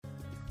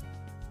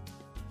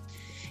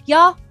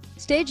Y'all,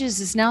 Stages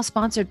is now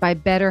sponsored by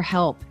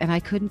BetterHelp, and I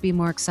couldn't be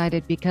more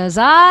excited because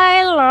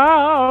I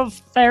love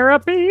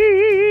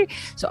therapy.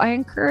 So I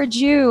encourage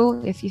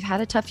you, if you've had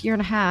a tough year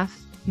and a half,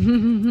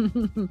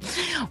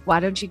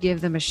 why don't you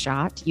give them a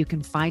shot? You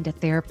can find a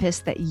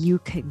therapist that you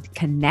can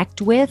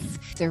connect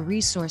with. Their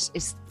resource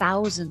is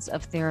thousands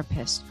of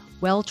therapists,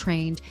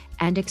 well-trained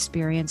and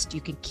experienced.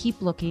 You can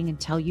keep looking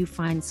until you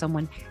find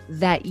someone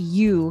that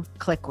you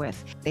click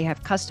with. They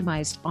have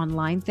customized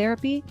online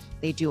therapy.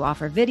 They do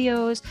offer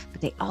videos,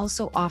 but they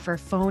also offer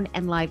phone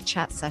and live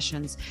chat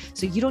sessions.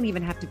 So you don't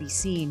even have to be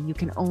seen. You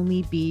can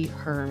only be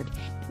heard.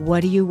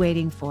 What are you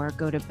waiting for?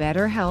 Go to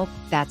BetterHelp.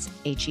 That's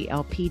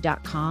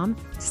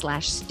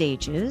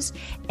HELP.com/stages.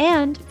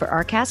 And for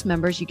our cast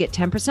members, you get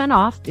 10%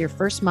 off your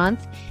first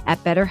month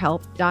at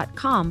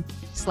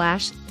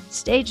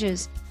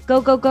BetterHelp.com/stages. Go,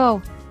 go,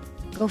 go.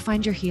 Go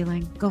find your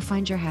healing. Go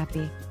find your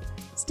happy.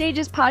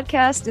 Stages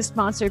podcast is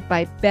sponsored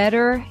by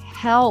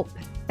BetterHelp.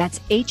 That's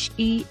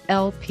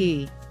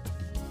HELP.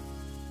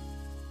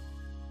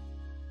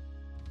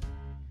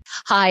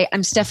 Hi,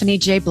 I'm Stephanie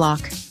J.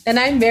 Block. And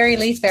I'm Mary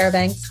Lee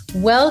Fairbanks.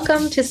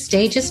 Welcome to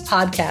Stages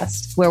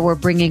Podcast, where we're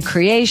bringing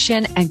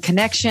creation and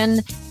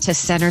connection to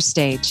center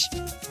stage.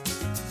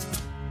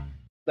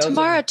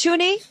 Tamara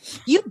Tunie,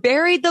 you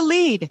buried the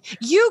lead.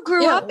 You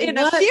grew up in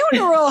a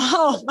funeral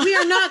home. We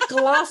are not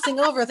glossing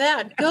over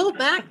that. Go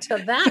back to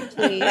that,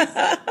 please.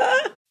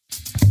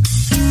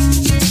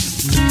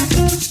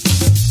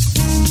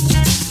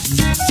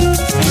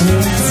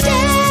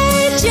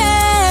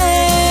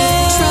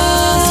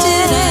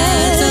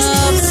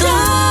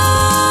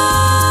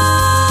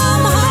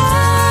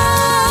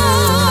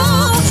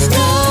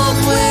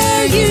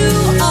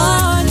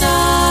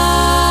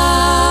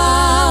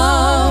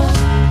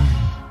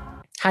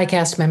 Hi,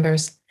 cast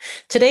members.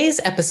 Today's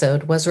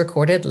episode was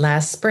recorded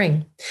last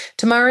spring.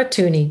 Tamara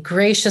Tunie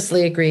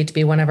graciously agreed to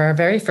be one of our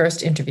very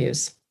first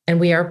interviews, and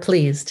we are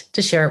pleased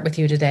to share it with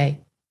you today.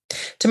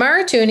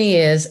 Tamara Tunie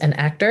is an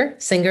actor,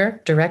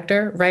 singer,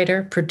 director,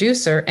 writer,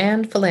 producer,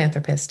 and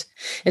philanthropist.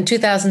 In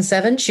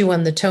 2007, she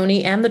won the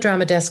Tony and the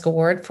Drama Desk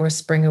Award for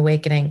Spring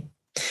Awakening.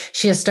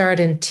 She has starred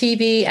in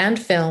TV and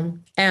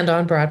film and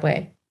on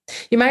Broadway.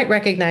 You might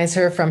recognize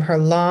her from her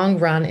long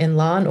run in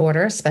Law &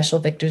 Order Special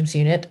Victims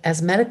Unit as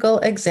medical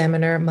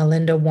examiner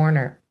Melinda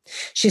Warner.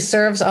 She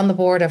serves on the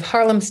board of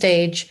Harlem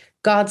Stage,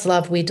 God's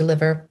Love We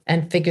Deliver,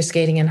 and Figure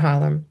Skating in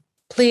Harlem.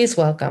 Please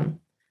welcome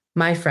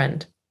my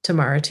friend,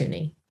 Tamara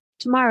Tunie.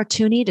 Tamara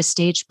Tunie to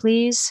stage,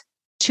 please.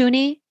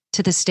 Tunie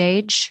to the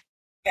stage.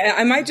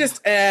 I might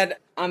just add,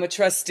 I'm a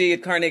trustee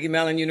at Carnegie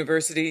Mellon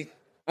University,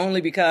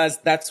 only because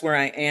that's where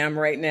I am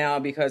right now,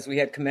 because we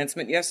had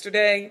commencement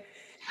yesterday.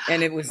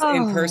 And it was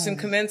in-person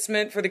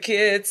commencement for the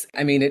kids.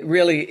 I mean, it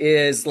really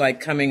is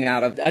like coming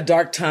out of a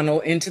dark tunnel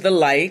into the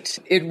light.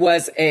 It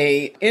was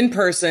a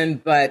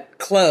in-person but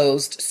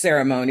closed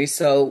ceremony,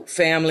 so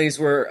families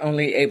were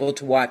only able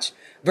to watch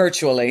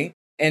virtually.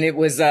 And it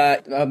was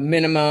a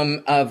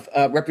minimum of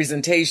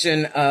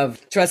representation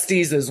of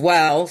trustees as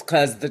well,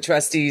 because the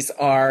trustees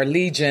are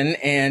legion,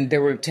 and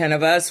there were 10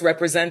 of us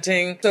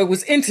representing. So it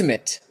was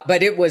intimate,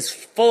 but it was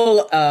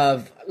full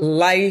of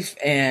life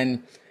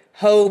and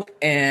hope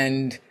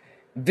and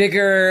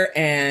vigor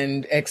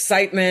and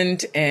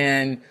excitement.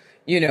 And,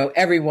 you know,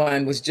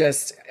 everyone was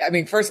just, I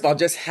mean, first of all,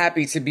 just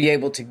happy to be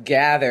able to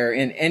gather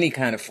in any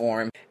kind of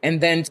form,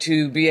 and then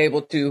to be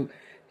able to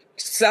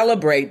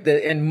celebrate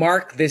and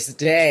mark this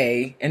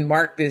day and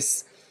mark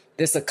this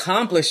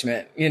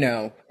accomplishment, you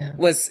know,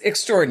 was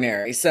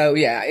extraordinary. So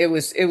yeah, it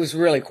was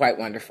really quite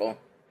wonderful.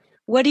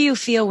 What do you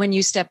feel when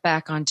you step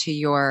back onto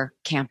your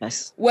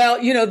campus? Well,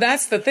 you know,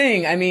 that's the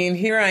thing. I mean,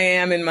 here I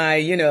am in my,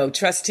 you know,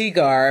 trustee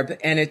garb,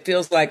 and it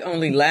feels like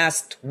only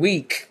last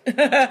week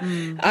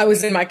I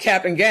was in my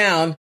cap and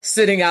gown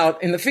sitting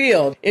out in the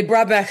field. It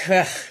brought back,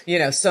 you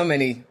know, so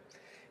many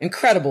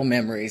incredible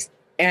memories.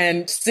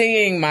 And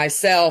seeing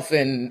myself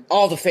in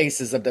all the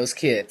faces of those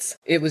kids,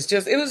 it was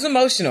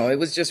emotional. It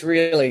was just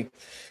really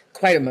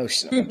quite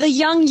emotional. The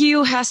young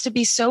you has to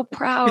be so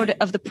proud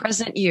of the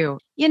present you.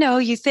 You know,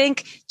 you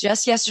think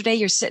just yesterday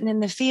you're sitting in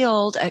the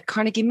field at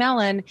Carnegie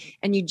Mellon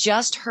and you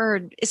just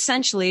heard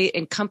essentially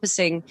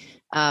encompassing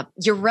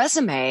your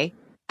resume.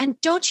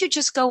 And don't you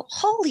just go,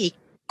 holy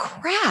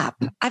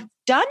crap, I've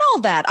done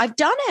all that. I've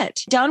done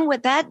it. Done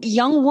what that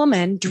young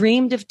woman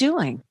dreamed of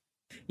doing.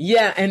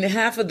 Yeah. And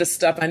half of the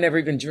stuff I never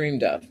even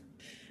dreamed of.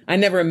 I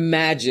never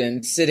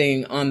imagined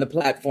sitting on the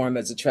platform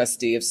as a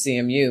trustee of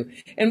CMU.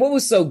 And what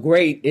was so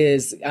great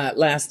is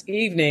last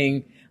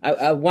evening,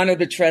 one of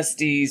the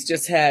trustees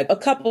just had a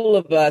couple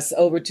of us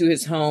over to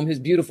his home, his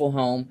beautiful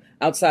home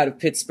outside of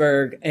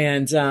Pittsburgh.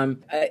 And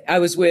I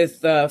was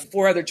with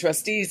 4 other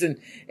trustees,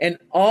 and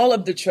all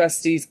of the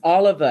trustees,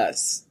 all of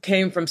us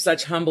came from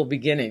such humble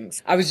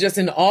beginnings. I was just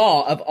in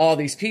awe of all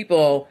these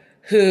people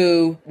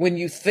who, when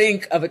you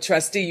think of a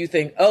trustee, you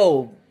think,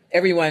 oh,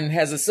 everyone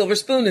has a silver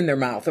spoon in their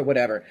mouth or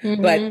whatever,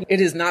 but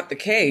it is not the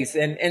case.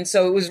 And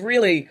so it was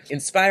really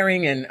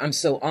inspiring, and I'm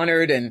so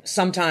honored and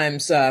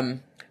sometimes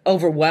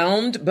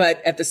overwhelmed.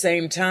 But at the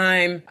same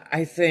time,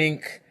 I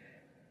think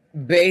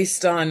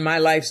based on my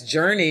life's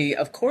journey,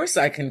 of course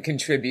I can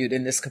contribute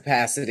in this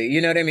capacity.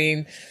 You know what I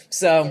mean?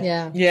 So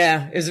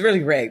yeah, it's really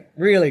great.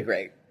 Really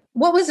great.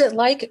 What was it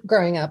like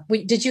growing up?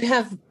 Did you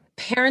have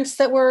parents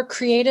that were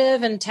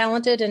creative and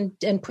talented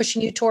and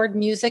pushing you toward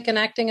music and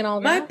acting and all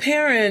that? My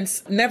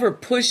parents never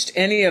pushed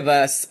any of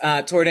us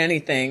toward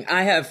anything.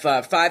 I have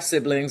 5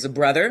 siblings, a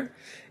brother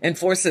and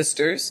 4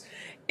 sisters,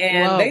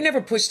 and they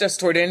never pushed us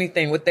toward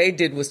anything. What they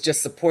did was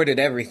just supported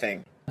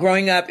everything.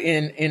 Growing up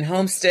in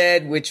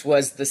Homestead, which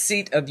was the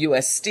seat of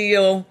U.S.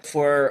 Steel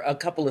for a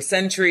couple of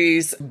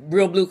centuries,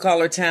 real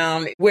blue-collar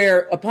town,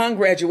 where upon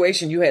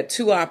graduation you had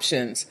 2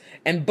 options,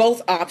 and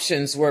both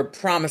options were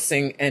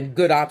promising and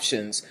good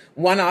options.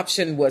 One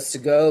option was to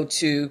go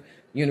to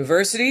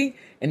university,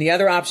 and the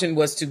other option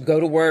was to go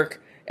to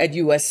work at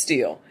U.S.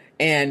 Steel.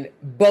 And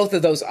both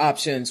of those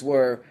options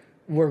were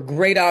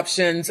great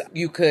options.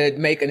 You could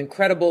make an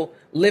incredible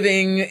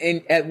living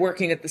at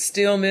working at the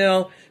steel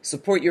mill,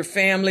 support your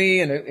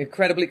family in an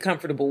incredibly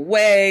comfortable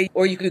way,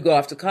 or you could go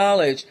off to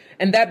college.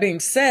 And that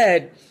being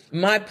said,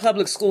 my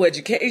public school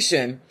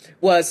education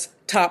was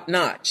top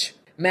notch.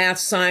 Math,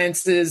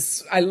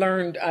 sciences, I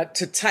learned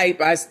to type,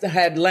 I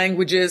had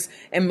languages,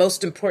 and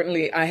most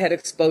importantly, I had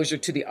exposure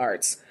to the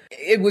arts.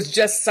 It was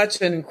just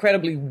such an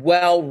incredibly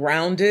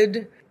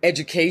well-rounded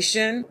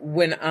education.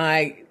 When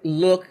I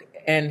look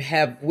and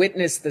have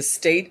witnessed the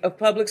state of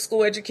public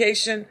school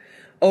education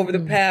over the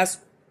past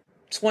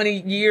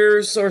 20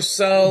 years or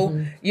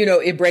so,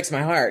 it breaks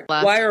my heart.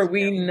 Why are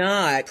we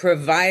not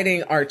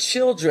providing our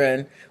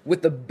children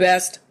with the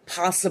best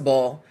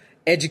possible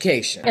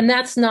education? And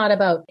that's not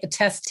about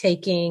test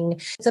taking.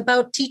 It's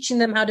about teaching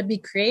them how to be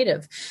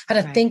creative, how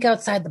to think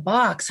outside the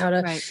box, how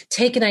to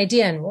take an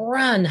idea and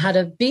run, how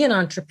to be an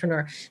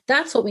entrepreneur.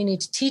 That's what we need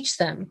to teach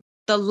them.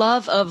 The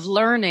love of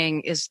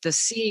learning is the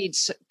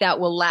seeds that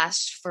will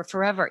last for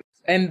forever.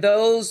 And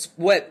those,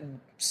 what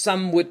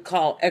some would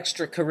call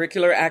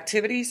extracurricular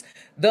activities,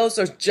 those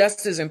are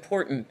just as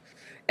important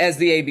as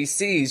the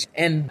ABCs.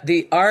 And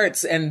the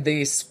arts and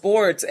the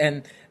sports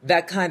and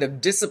that kind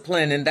of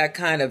discipline and that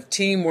kind of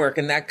teamwork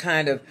and that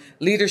kind of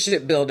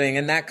leadership building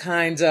and that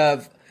kind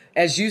of,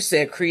 as you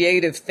said,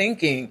 creative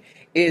thinking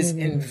is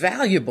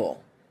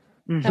invaluable.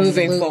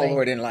 Moving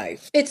forward in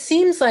life. It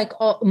seems like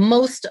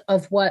most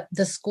of what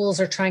the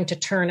schools are trying to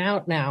turn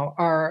out now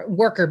are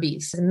worker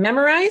bees.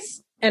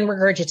 Memorize and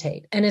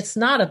regurgitate. And it's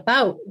not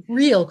about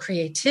real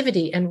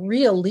creativity and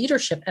real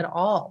leadership at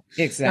all.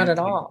 Exactly. Not at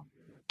all.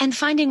 And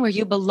finding where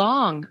you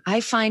belong. I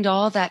find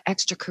all that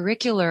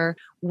extracurricular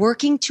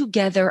working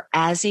together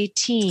as a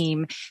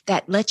team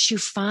that lets you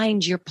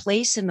find your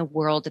place in the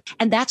world.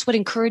 And that's what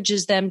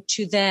encourages them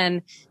to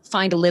then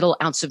find a little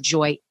ounce of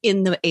joy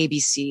in the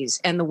ABCs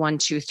and the 1,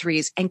 2,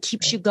 3s and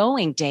keeps you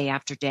going day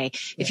after day.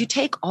 If you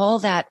take all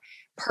that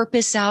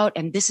purpose out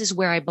and this is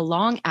where I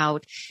belong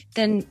out,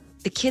 then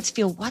the kids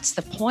feel, what's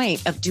the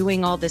point of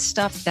doing all this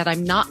stuff that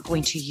I'm not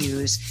going to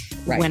use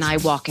when I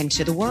walk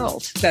into the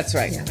world? That's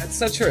right. Yeah. That's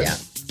so true. Yeah.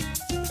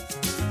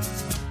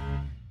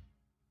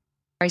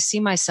 I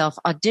see myself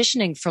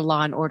auditioning for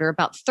Law and Order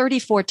about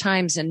 34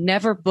 times and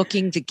never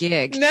booking the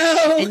gig.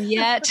 No. And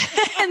yet,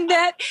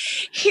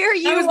 here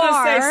you are. I was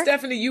going to say,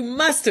 Stephanie, you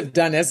must have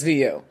done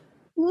SVU.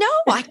 No,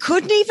 I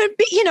couldn't even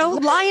be,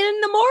 lying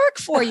in the morgue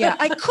for you.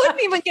 I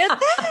couldn't even get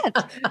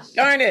that.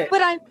 Darn it.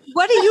 But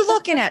what are you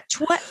looking at?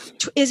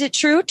 Is it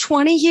true?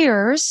 20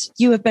 years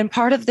you have been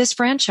part of this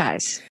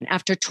franchise.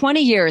 After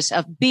 20 years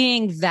of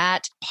being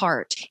that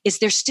part, is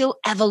there still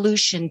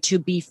evolution to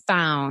be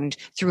found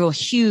through a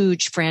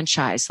huge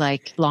franchise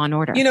like Law and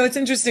Order? It's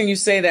interesting you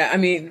say that. I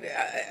mean,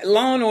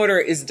 Law and Order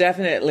is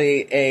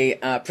definitely a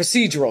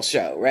procedural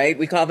show, right?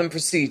 We call them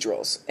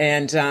procedurals.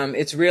 And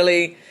it's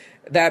really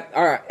that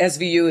our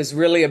SVU is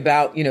really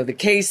about, the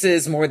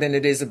cases more than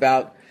it is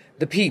about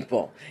the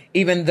people.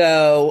 Even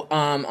though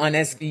on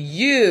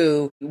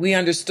SVU, we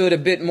understood a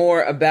bit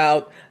more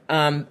about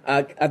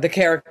the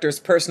characters'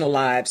 personal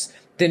lives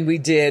than we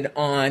did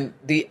on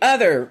the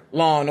other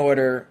Law and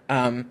Order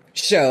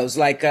shows,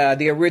 like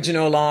the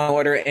original Law and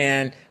Order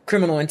and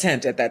Criminal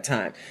Intent at that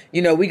time.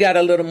 We got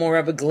a little more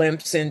of a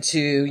glimpse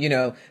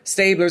into,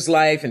 Stabler's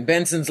life and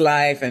Benson's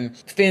life and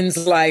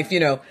Finn's life,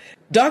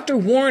 Dr.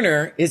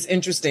 Warner is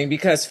interesting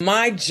because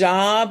my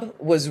job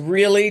was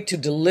really to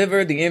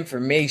deliver the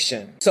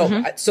information.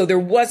 So there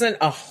wasn't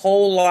a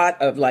whole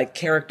lot of like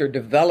character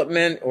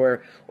development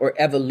or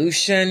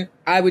evolution.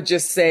 I would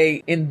just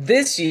say in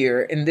this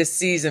year, in this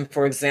season,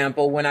 for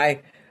example, when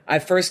I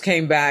first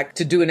came back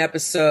to do an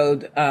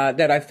episode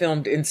that I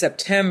filmed in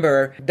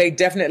September, they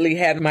definitely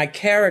had my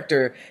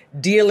character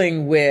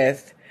dealing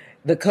with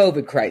the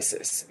COVID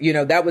crisis.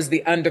 That was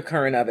the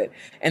undercurrent of it.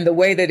 And the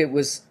way that it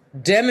was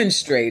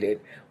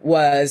demonstrated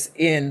was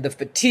in the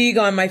fatigue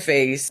on my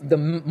face, the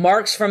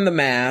marks from the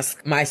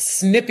mask, my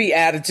snippy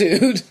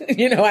attitude.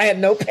 I had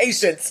no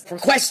patience for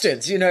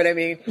questions. You know what I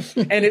mean?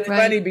 And it's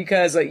funny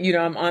because,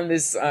 I'm on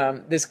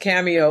this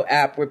Cameo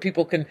app where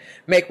people can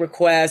make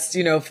requests,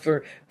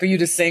 for you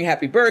to sing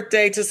happy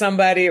birthday to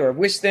somebody or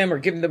wish them or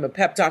give them a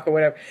pep talk or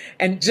whatever.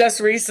 And just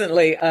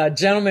recently, a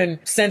gentleman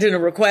sent in a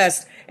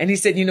request and he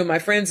said, my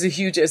friend's a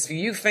huge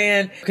SVU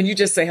fan. Can you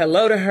just say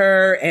hello to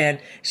her? And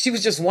she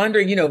was just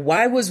wondering,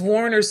 why was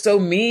Warner so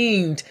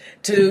mean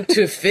to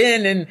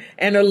Finn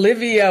and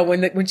Olivia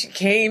when she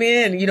came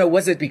in?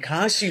 Was it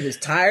because she was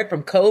tired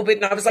from COVID?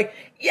 And I was like,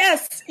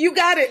 yes, you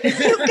got it.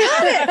 You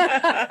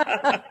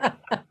got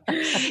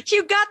it.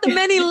 You got the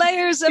many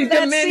layers of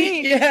that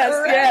scene.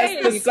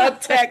 Yes, the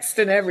subtext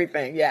and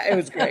everything. Yeah, it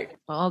was great.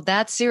 Well,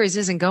 that series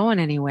isn't going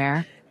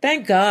anywhere.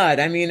 Thank God.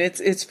 I mean,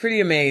 it's pretty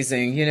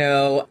amazing.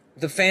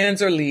 The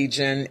fans are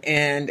legion.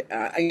 And,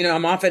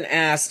 I'm often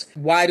asked,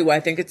 why do I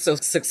think it's so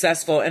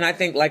successful? And I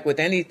think, like with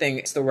anything,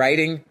 it's the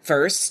writing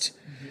first.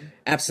 Mm-hmm.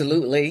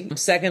 Absolutely.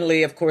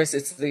 Secondly, of course,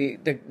 it's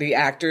the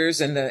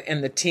actors and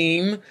the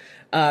team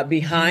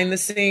behind the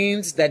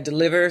scenes that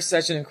deliver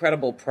such an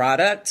incredible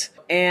product.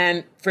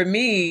 And for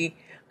me,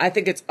 I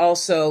think it's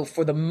also,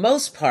 for the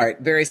most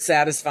part, very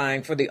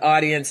satisfying for the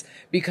audience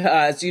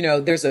because,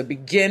 there's a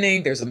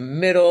beginning, there's a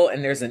middle,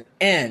 and there's an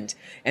end.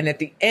 And at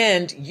the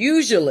end,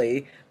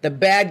 usually the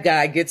bad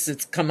guy gets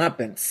its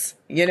comeuppance.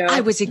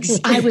 I was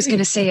going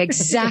to say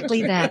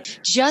exactly that.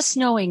 Just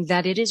knowing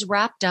that it is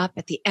wrapped up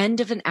at the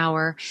end of an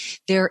hour,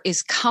 there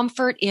is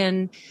comfort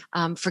in,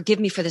 forgive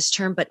me for this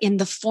term, but in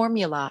the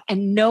formula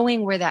and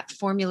knowing where that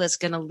formula is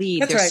going to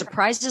lead. There's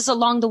surprises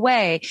along the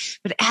way,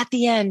 but at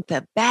the end,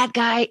 the bad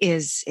guy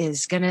is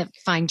going to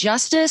find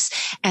justice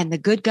and the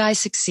good guy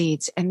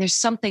succeeds. And there's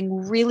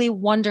something really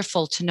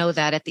wonderful to know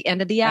that at the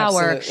end of the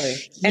hour.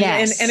 Absolutely.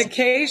 Yes. And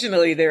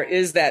occasionally there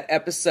is that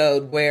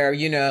episode where,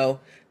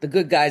 the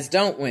good guys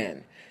don't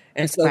win.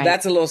 And so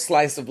that's a little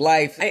slice of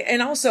life.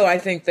 And also I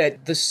think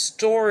that the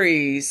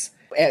stories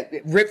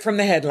ripped from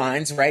the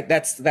headlines, right?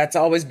 That's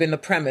always been the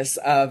premise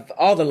of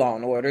all the Law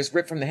and Orders,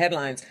 rip from the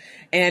headlines.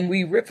 And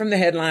we rip from the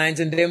headlines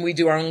and then we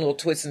do our own little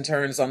twists and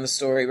turns on the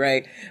story,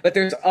 right? But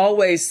there's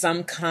always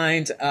some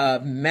kind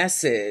of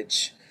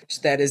message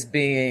that is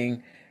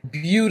being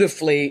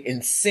beautifully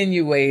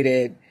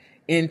insinuated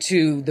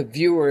into the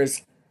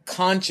viewer's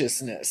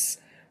consciousness,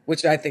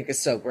 which I think is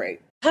so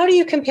great. How do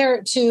you compare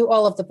it to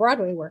all of the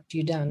Broadway work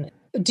you've done?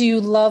 Do you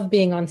love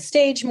being on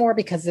stage more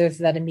because there's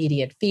that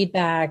immediate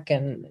feedback?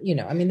 And,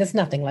 there's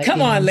nothing like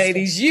Come on,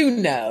 ladies, you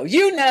know.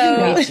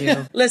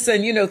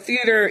 Listen,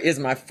 theater is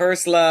my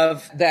first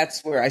love.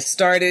 That's where I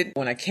started.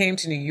 When I came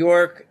to New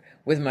York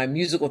with my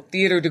musical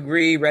theater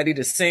degree, ready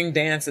to sing,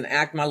 dance, and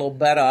act my little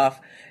butt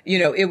off,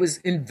 it was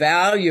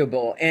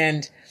invaluable.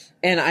 And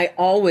I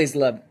always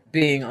loved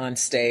being on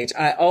stage.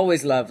 I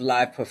always loved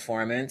live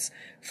performance.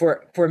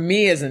 For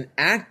me as an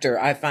actor,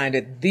 I find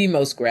it the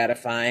most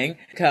gratifying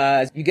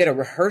because you get a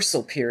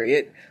rehearsal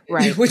period,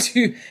 right, which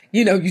you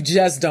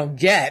just don't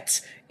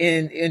get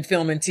in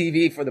film and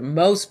TV for the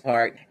most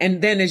part.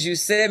 And then, as you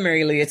said,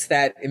 Mary Lee, it's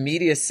that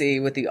immediacy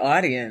with the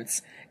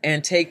audience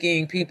and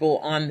taking people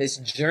on this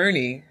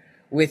journey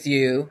with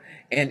you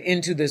and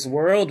into this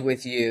world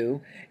with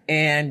you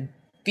and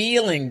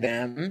feeling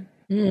them.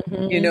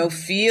 Mm-hmm.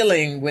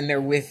 Feeling when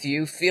they're with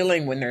you,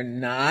 feeling when they're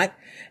not.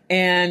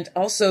 And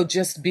also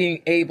just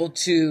being able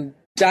to,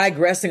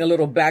 digressing a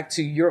little back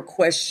to your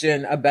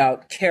question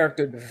about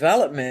character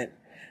development,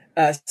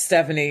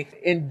 Stephanie,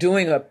 in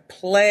doing a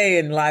play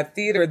in live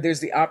theater, there's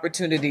the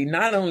opportunity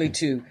not only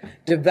to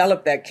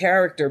develop that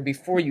character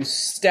before you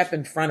step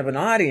in front of an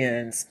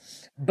audience,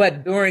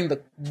 but during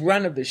the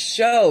run of the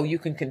show, you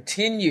can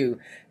continue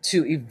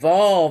to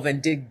evolve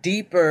and dig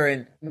deeper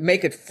and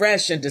make it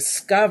fresh and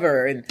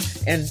discover.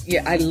 And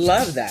yeah, I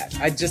love that.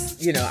 I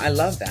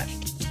love that.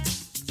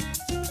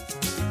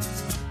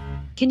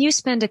 Can you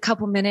spend a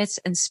couple minutes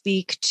and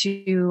speak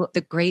to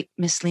the great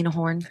Miss Lena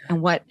Horne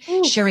and what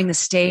sharing the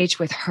stage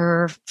with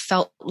her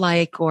felt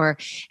like, or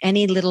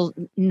any little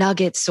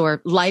nuggets or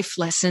life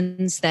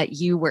lessons that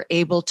you were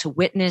able to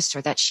witness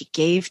or that she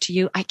gave to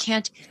you? I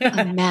can't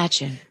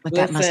imagine what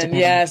that must have been.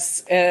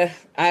 Yes,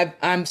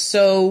 I'm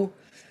so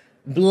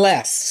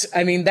blessed.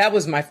 I mean, that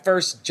was my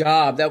first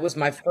job. That was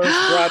my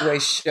first Broadway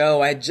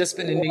show. I had just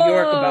been in New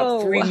York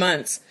about 3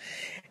 months.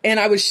 And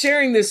I was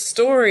sharing this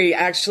story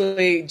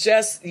actually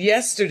just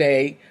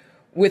yesterday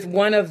with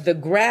one of the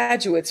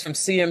graduates from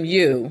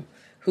CMU,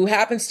 who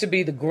happens to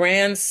be the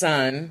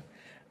grandson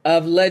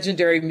of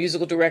legendary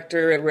musical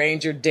director and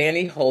arranger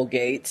Danny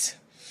Holgate.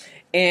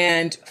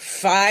 And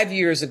 5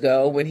 years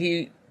ago, when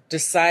he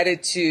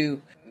decided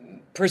to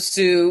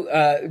pursue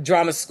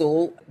drama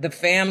school, the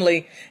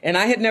family, and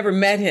I had never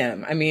met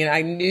him. I mean,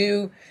 I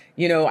knew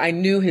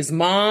his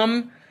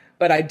mom,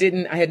 but I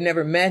had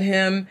never met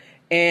him.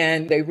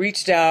 And they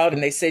reached out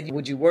and they said,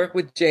 would you work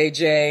with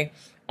JJ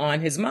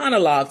on his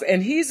monologues?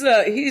 And he's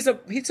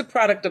a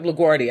product of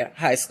LaGuardia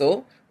High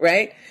School,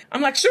 right?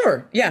 I'm like,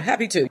 sure. Yeah,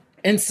 happy to.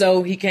 And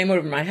so he came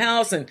over to my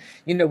house and,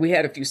 we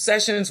had a few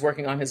sessions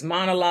working on his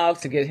monologue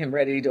to get him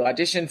ready to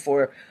audition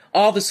for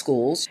all the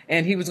schools.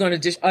 And he was going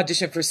to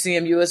audition for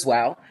CMU as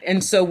well.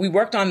 And so we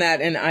worked on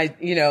that. And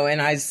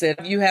I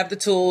said, you have the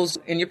tools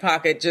in your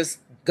pocket, just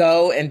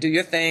go and do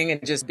your thing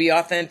and just be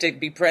authentic,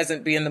 be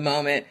present, be in the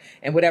moment,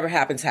 and whatever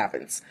happens,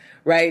 happens.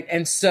 Right.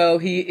 And so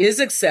he is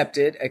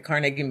accepted at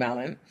Carnegie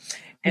Mellon.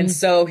 And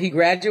so he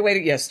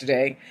graduated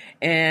yesterday.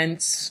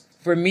 And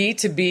for me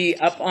to be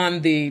up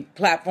on the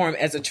platform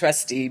as a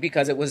trustee,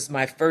 because it was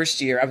my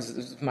first year, it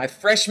was my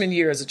freshman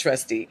year as a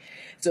trustee.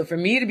 So for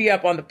me to be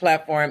up on the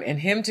platform and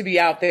him to be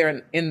out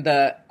there in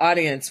the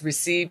audience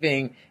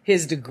receiving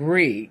his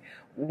degree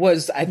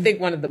was, I think,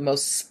 one of the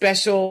most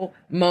special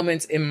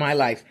moments in my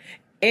life.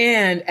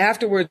 And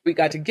afterwards we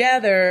got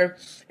together.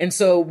 And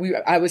so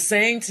I was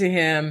saying to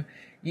him,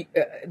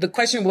 the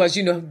question was,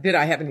 did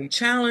I have any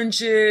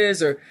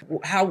challenges, or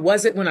how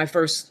was it when I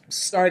first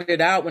started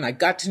out, when I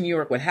got to New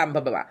York, what happened,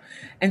 blah, blah, blah.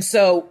 And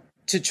so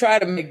to try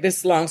to make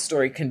this long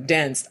story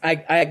condensed,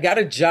 I got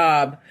a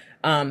job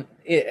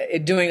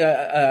doing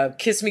a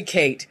Kiss Me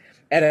Kate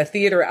at a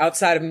theater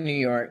outside of New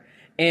York.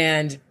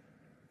 And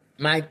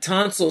my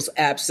tonsils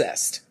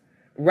abscessed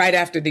right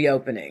after the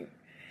opening.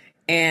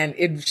 And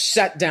it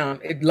shut down.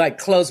 It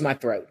closed my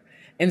throat.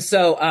 And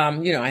so,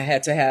 I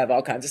had to have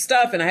all kinds of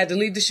stuff, and I had to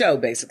leave the show,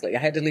 basically. I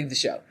had to leave the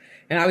show.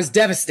 And I was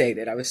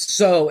devastated. And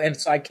so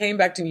I came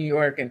back to New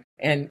York,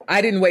 and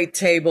I didn't wait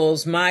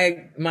tables.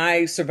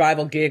 My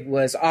survival gig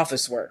was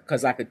office work,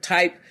 because I could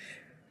type,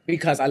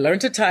 because I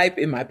learned to type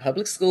in my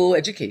public school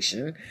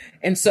education.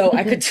 And so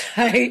I could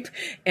type.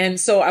 And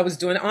so I was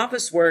doing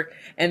office work,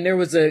 and there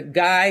was a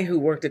guy who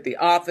worked at the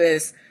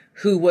office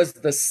who was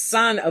the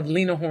son of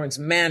Lena Horne's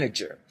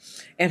manager.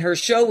 And her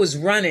show was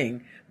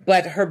running,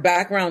 but two of her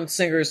background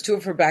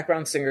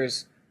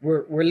singers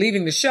were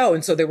leaving the show.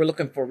 And so they were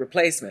looking for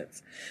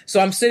replacements. So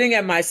I'm sitting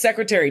at my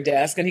secretary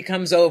desk, and he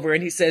comes over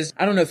and he says,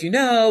 I don't know if you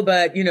know,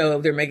 but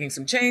they're making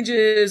some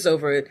changes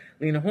over at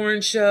Lena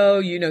Horne's show.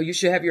 You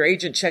should have your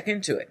agent check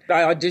into it.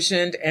 I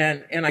auditioned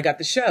and I got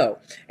the show.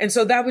 And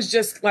so that was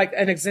just like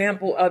an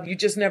example of, you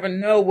just never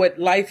know what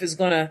life is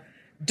going to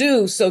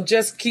do. So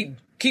just keep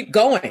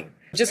going.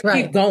 Just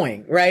keep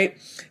going. Right.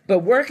 But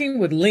working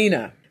with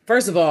Lena,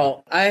 first of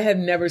all, I have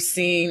never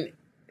seen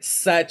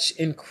such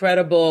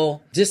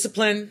incredible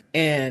discipline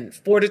and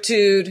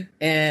fortitude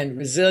and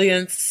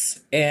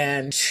resilience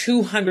and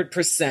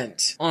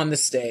 200% on the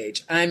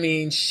stage. I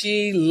mean,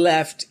 she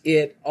left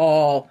it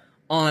all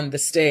on the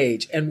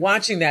stage, and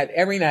watching that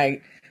every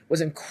night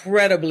was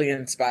incredibly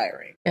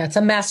inspiring. Yeah, it's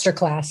a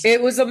masterclass.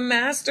 It was a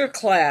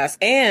masterclass.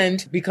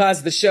 And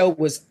because the show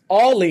was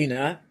all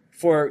Lena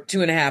for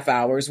 2.5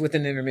 hours with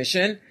an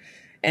intermission,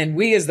 and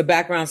we, as the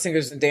background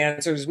singers and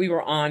dancers, we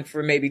were on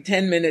for maybe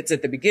 10 minutes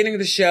at the beginning of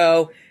the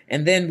show.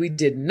 And then we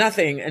did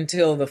nothing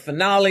until the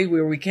finale,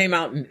 where we came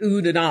out and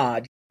oohed and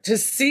awed. To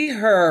see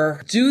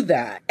her do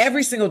that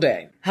every single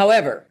day.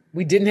 However,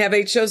 we didn't have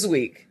 8 shows a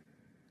week.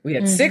 We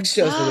had 6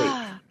 shows a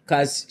week,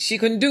 because she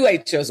couldn't do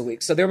 8 shows a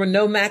week. So there were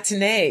no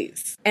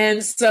matinees.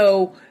 And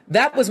so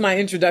that was my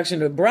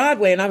introduction to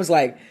Broadway. And I was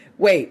like,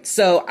 wait,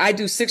 so I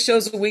do 6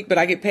 shows a week, but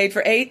I get paid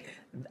for 8?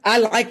 I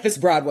like this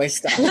Broadway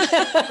stuff.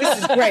 This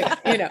is great.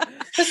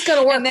 This is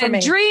going to work and for me.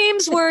 then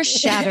dreams were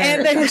shattered.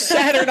 And they were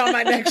shattered on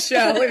my next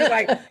show. It was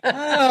like,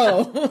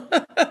 oh.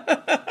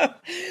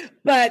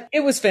 But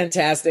it was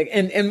fantastic.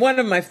 And one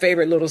of my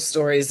favorite little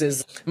stories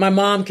is my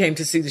mom came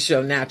to see the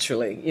show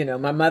naturally.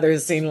 My mother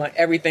has seen like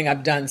everything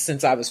I've done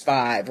since I was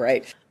 5,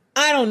 right?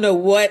 I don't know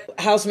what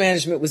house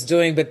management was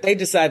doing, but they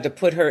decided to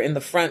put her in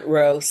the front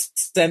row,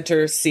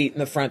 center seat in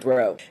the front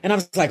row. And I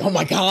was like, oh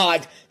my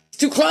God,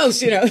 too close,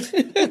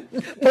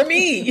 for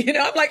me,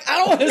 I'm like, I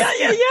don't want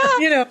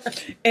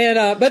to,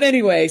 and, but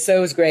anyway, so it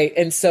was great.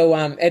 And so,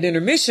 at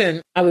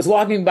intermission, I was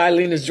walking by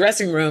Lena's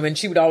dressing room, and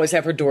she would always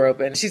have her door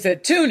open. She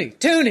said,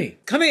 Toonie,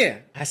 come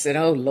here. I said,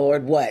 oh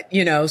Lord, what?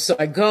 So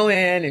I go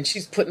in, and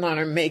she's putting on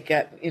her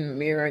makeup in the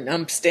mirror, and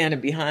I'm standing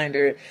behind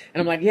her, and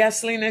I'm like,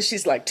 yes, Lena.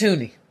 She's like,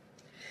 Toonie,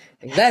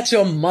 that's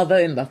your mother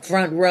in the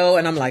front row.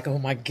 And I'm like, oh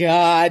my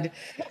God.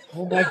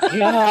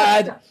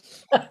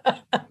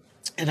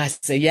 And I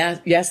say,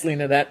 yes,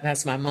 Lena,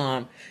 that's my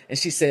mom. And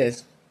she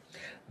says,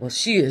 well,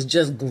 she is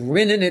just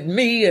grinning at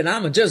me, and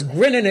I'm just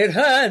grinning at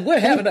her, and we're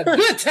having a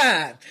good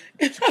time.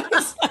 And I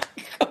was like,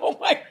 oh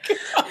my God.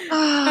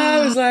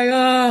 I was like,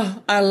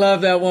 oh, I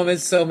love that woman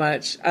so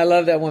much.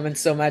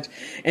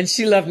 And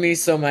she loved me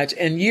so much.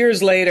 And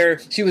years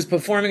later, she was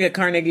performing at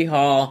Carnegie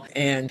Hall.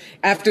 And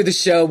after the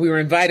show, we were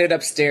invited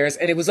upstairs,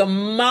 and it was a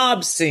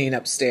mob scene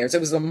upstairs. It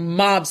was a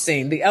mob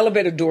scene. The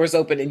elevator doors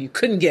opened, and you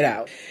couldn't get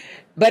out.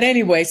 But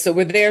anyway, so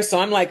we're there. So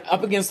I'm like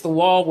up against the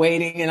wall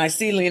waiting, and I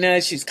see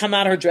Lena. She's come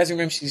out of her dressing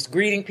room. She's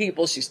greeting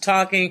people. She's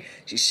talking.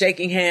 She's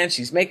shaking hands.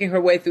 She's making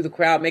her way through the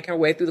crowd.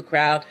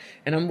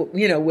 And I'm,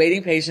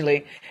 waiting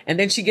patiently. And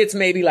then she gets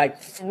maybe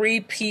like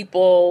 3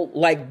 people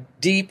like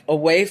deep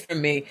away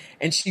from me,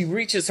 and she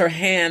reaches her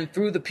hand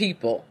through the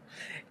people.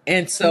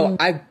 And so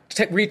I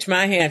reach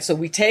my hand. So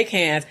we take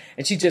hands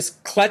and she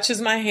just clutches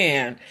my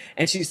hand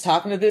and she's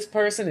talking to this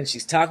person and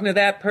she's talking to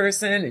that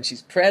person and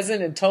she's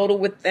present and total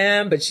with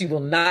them, but she will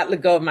not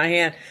let go of my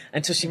hand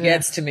until she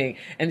gets to me.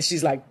 And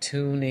she's like,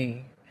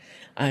 Toonie,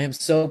 I am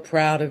so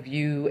proud of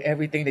you,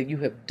 everything that you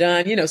have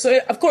done. So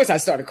of course I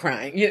started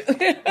crying.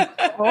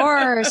 Of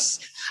course.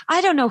 I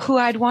don't know who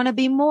I'd want to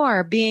be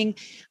more, being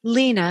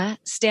Lena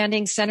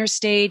standing center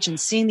stage and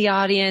seeing the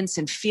audience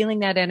and feeling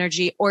that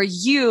energy, or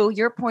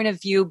your point of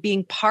view,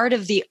 being part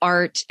of the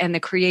art and the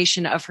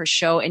creation of her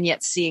show and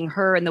yet seeing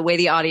her and the way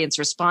the audience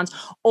responds,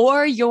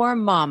 or your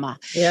mama.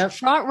 Yep.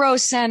 Front row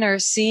center,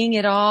 seeing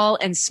it all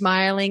and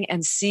smiling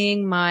and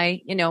seeing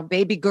my,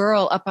 baby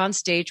girl up on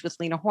stage with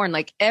Lena Horne.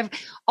 Like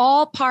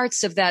all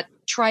parts of that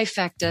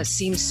trifecta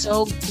seems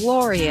so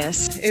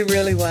glorious. It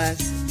really was.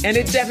 And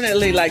it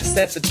definitely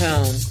set the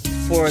tone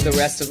for the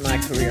rest of my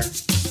career.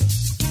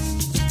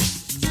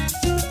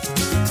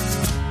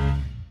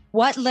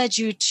 What led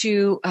you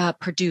to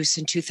produce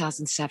in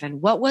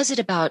 2007? What was it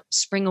about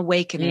Spring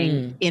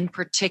Awakening in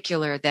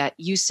particular that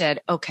you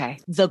said, okay,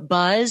 the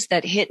buzz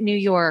that hit New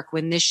York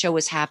when this show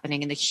was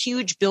happening and the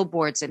huge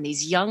billboards and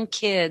these young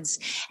kids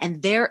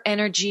and their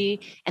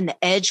energy and the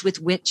edge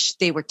with which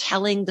they were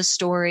telling the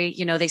story,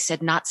 they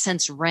said not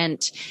since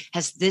Rent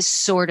has this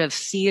sort of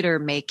theater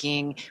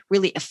making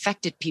really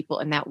affected people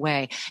in that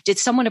way. Did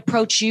someone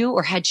approach you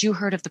or had you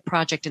heard of the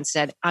project and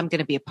said, I'm going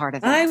to be a part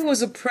of that? I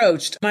was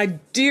approached. My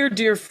dear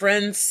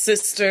friend,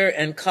 sister,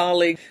 and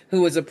colleague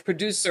who was a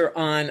producer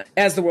on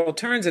As the World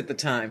Turns at the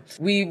time.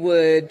 We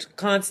would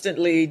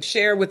constantly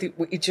share with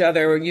each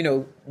other,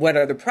 what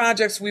other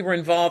projects we were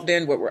involved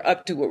in, what we're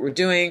up to, what we're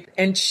doing.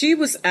 And she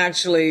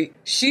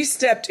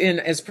stepped in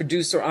as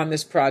producer on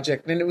this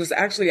project. And it was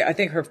actually, I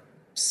think, her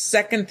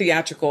second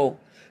theatrical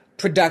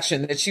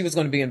production that she was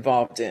going to be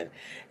involved in.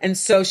 And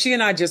so she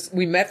and I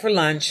we met for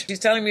lunch. She's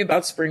telling me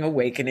about Spring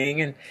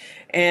Awakening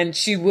and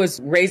she was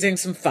raising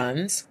some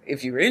funds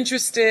if you were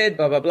interested,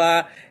 blah, blah,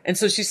 blah. And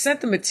so she sent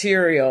the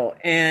material,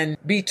 and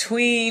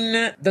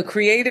between the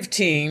creative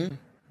team,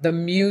 the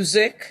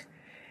music,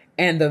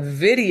 and the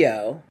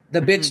video,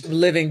 the Bitch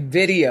Living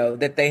video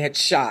that they had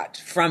shot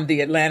from the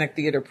Atlantic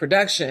Theater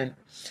production,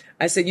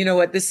 I said, you know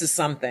what, this is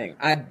something.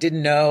 I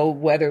didn't know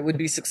whether it would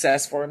be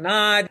successful or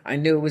not. I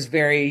knew it was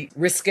very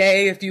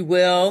risque, if you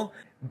will,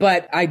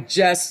 but I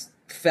just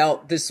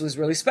felt this was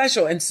really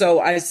special. And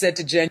so I said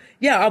to Jen,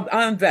 yeah,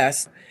 I'll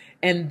invest.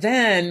 And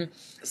then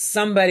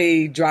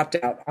somebody dropped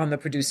out on the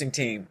producing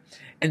team.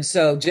 And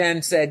so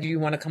Jen said, do you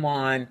want to come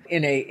on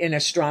in a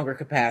stronger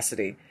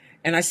capacity?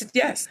 And I said,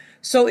 yes.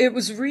 So it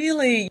was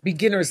really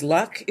beginner's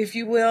luck, if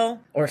you will,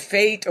 or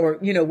fate, or,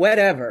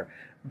 whatever.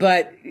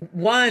 But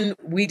one,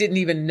 we didn't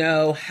even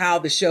know how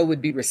the show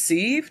would be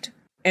received.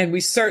 And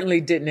we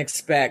certainly didn't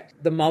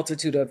expect the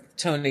multitude of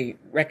Tony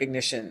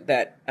recognition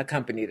that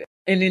accompanied it.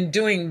 And in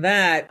doing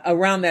that,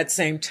 around that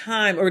same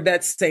time or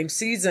that same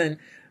season,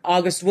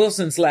 August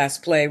Wilson's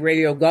last play,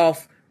 Radio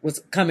Golf,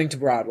 was coming to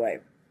Broadway.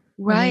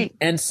 Right.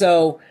 And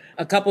so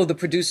a couple of the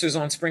producers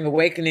on Spring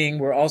Awakening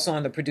were also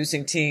on the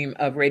producing team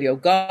of Radio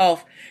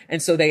Golf.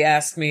 And so they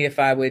asked me if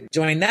I would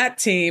join that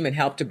team and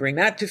help to bring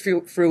that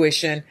to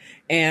fruition.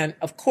 And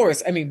of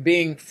course,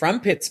 being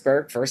from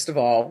Pittsburgh, first of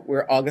all,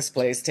 where August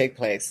plays take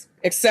place,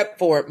 except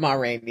for Ma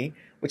Rainey,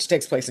 which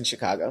takes place in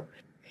Chicago.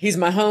 He's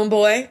my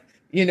homeboy.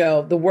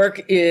 The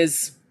work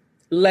is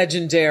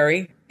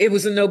legendary. It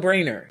was a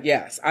no-brainer.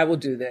 Yes, I will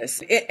do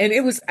this. And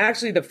it was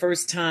actually the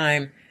first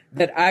time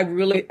that I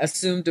really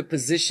assumed a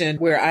position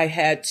where I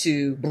had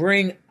to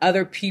bring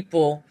other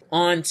people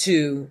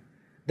onto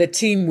the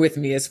team with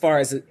me as far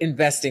as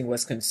investing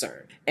was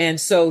concerned. And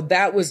so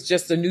that was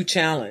just a new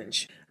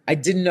challenge. I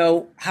didn't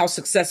know how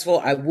successful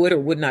I would or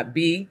would not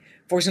be.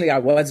 Fortunately, I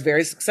was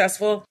very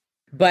successful.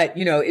 But,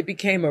 it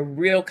became a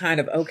real kind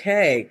of,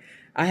 okay,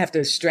 I have to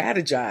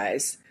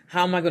strategize.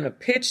 How am I going to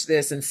pitch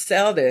this and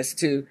sell this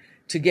to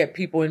get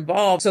people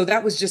involved? So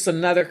that was just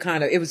another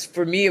kind of,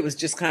 for me, it was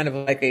just kind of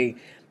like a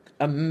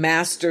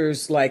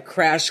master's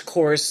crash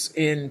course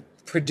in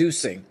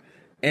producing.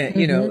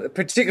 And,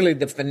 particularly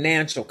the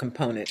financial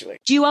component.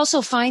 Do you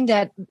also find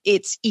that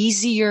it's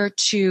easier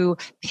to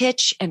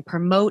pitch and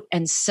promote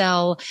and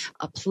sell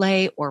a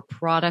play or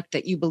product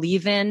that you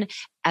believe in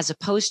as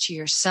opposed to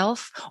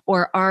yourself?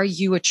 Or are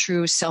you a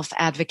true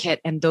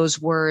self-advocate and those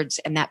words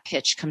and that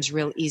pitch comes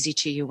real easy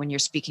to you when you're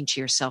speaking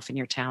to yourself and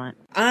your talent?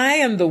 I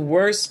am the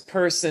worst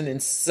person in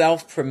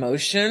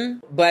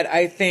self-promotion, but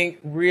I think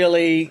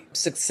really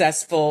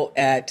successful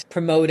at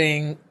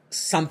promoting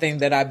something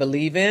that I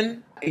believe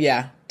in.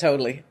 Yeah,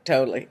 totally.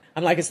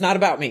 I'm like, it's not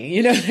about me.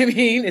 You know what I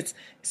mean? It's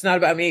not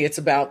about me. It's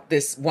about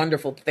this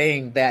wonderful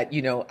thing that,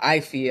 I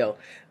feel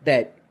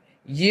that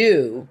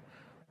you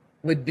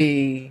would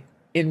be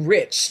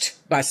enriched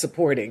by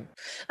supporting.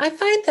 I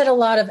find that a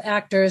lot of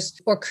actors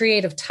or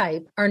creative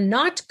type are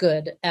not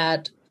good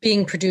at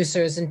being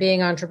producers and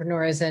being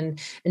entrepreneurs and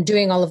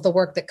doing all of the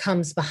work that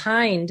comes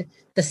behind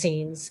the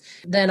scenes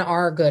than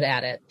are good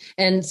at it.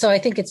 And so I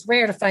think it's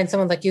rare to find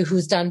someone like you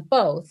who's done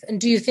both. And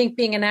do you think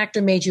being an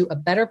actor made you a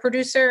better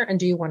producer? And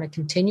do you want to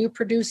continue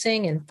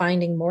producing and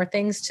finding more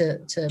things to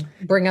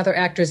bring other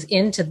actors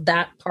into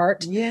that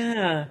part?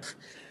 Yeah.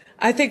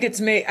 I think it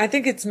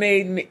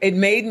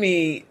made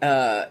me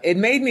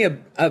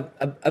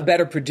a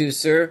better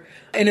producer.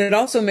 And it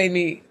also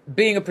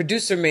being a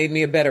producer made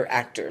me a better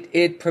actor.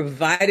 It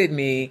provided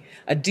me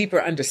a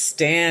deeper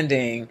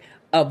understanding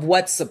of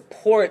what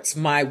supports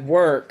my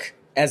work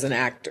as an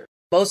actor.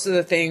 Most of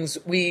the things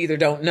we either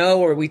don't know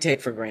or we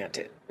take for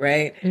granted,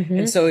 right? Mm-hmm.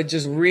 And so it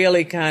just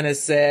really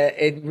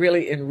it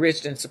really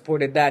enriched and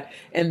supported that.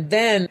 And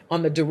then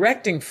on the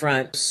directing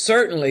front,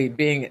 certainly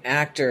being an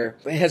actor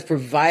has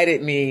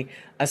provided me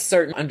a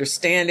certain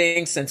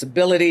understanding,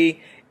 sensibility,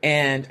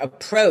 and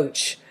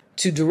approach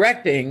to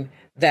directing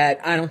that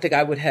I don't think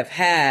I would have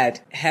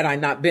had I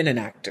not been an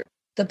actor.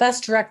 The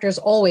best directors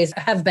always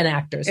have been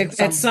actors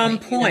at some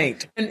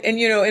point.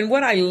 You know? And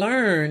what I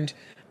learned,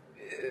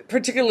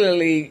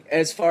 particularly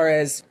as far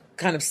as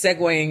kind of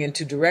segueing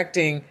into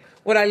directing,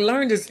 what I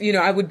learned is,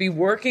 I would be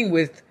working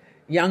with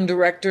young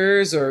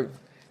directors or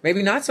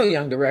maybe not so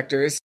young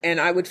directors,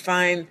 and I would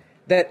find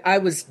that I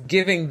was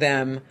giving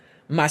them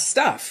my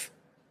stuff,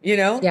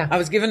 Yeah. I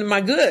was giving them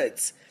my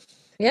goods.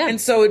 Yeah. And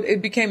so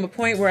it became a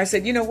point where I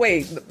said,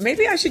 wait,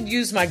 maybe I should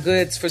use my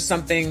goods for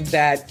something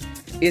that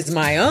is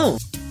my own.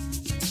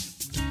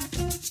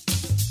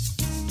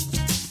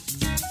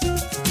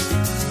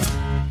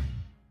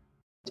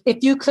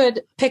 If you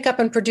could pick up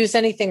and produce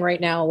anything right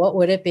now, what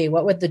would it be?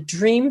 What would the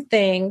dream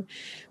thing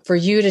for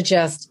you to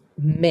just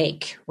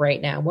make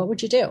right now? What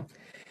would you do?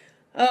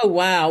 Oh,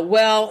 wow.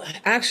 Well,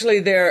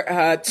 actually, there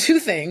are two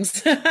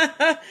things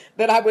that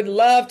I would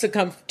love to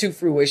come to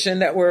fruition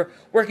that we're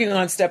working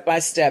on step by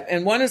step.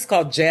 And one is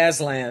called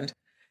Jazzland.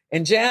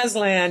 And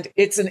Jazzland,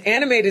 it's an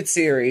animated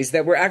series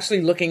that we're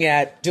actually looking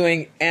at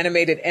doing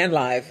animated and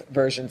live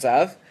versions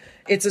of.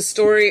 It's a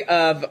story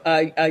of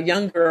a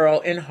young girl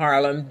in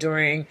Harlem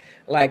during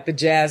like the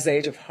jazz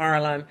age of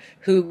Harlem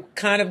who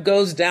kind of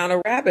goes down a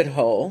rabbit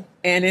hole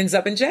and ends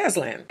up in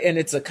Jazzland. And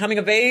it's a coming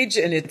of age,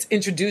 and it's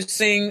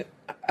introducing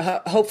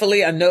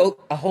hopefully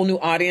a whole new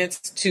audience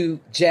to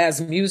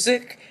jazz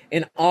music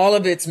in all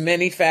of its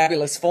many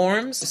fabulous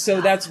forms. So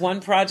that's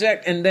one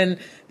project. And then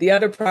the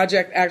other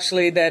project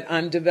actually that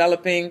I'm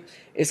developing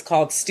is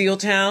called Steel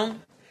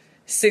Town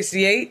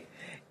 68.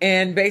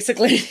 And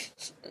basically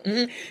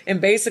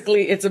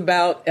it's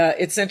about,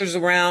 it centers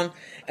around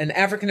an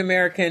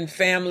African-American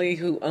family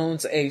who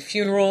owns a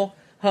funeral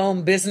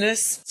home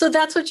business. So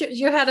that's what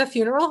you had, a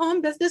funeral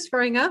home business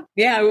growing up?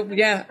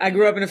 Yeah. I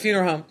grew up in a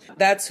funeral home.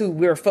 That's who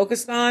we're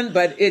focused on,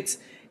 but it's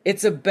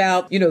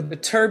about, the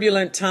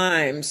turbulent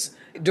times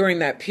during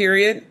that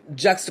period,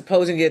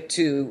 juxtaposing it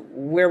to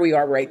where we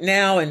are right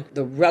now and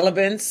the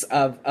relevance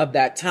of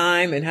that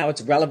time and how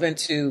it's relevant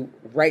to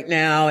right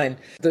now, and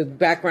the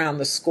background,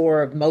 the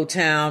score of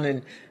Motown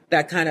and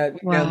that kind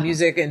of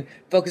music, and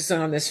focusing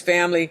on this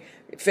family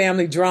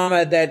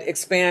drama that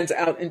expands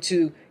out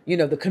into,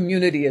 the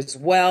community as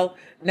well.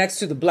 Next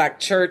to the Black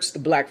church, the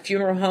Black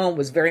funeral home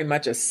was very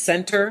much a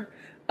center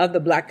of the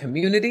Black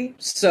community.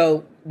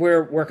 So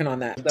we're working on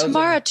that.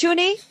 Tamara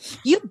Tunie,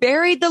 you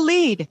buried the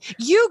lead.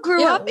 You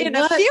grew up in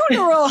a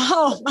funeral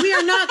home. We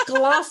are not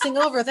glossing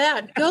over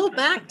that. Go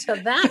back to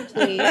that,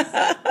 please.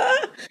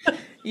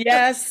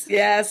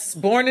 Yes.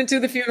 Born into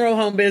the funeral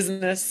home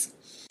business.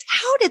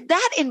 How did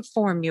that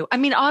inform you? I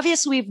mean,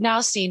 obviously, we've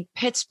now seen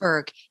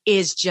Pittsburgh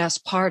is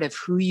just part of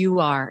who you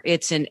are.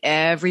 It's in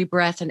every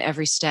breath and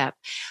every step.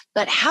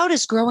 But how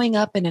does growing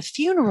up in a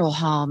funeral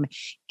home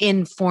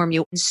inform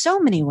you in so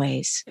many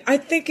ways? I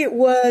think it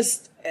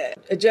was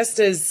just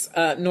as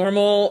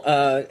normal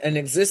an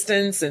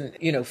existence and,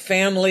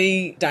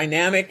 family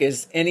dynamic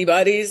as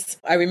anybody's.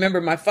 I remember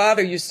my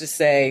father used to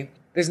say,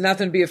 there's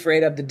nothing to be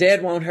afraid of. The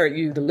dead won't hurt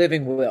you. The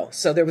living will.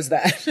 So there was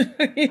that,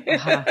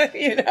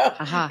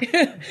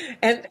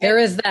 and there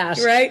is that.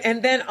 Right.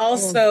 And then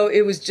also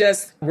it was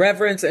just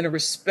reverence and a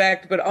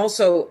respect, but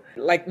also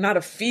like not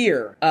a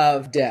fear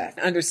of death,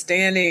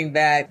 understanding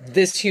that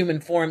this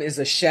human form is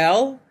a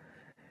shell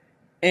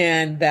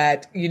and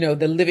that,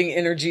 the living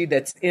energy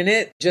that's in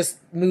it just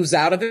moves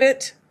out of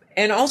it.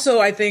 And also,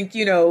 I think,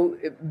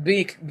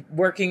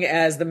 working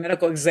as the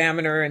medical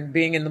examiner and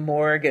being in the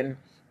morgue and,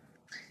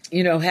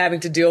 having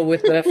to deal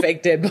with the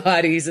fake dead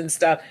bodies and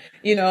stuff.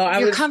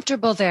 You're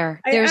comfortable there.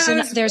 There's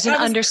an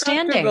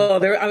understanding.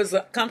 I was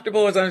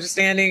comfortable with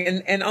understanding.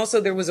 And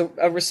also there was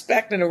a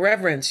respect and a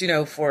reverence,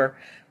 for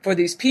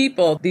these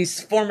people,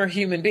 these former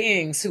human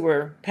beings who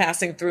were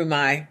passing through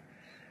my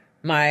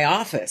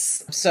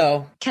office.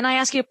 So can I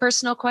ask you a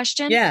personal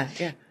question? Yeah.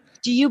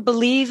 Do you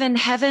believe in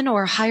heaven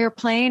or higher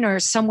plane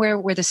or somewhere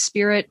where the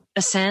spirit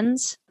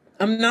ascends?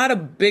 I'm not a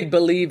big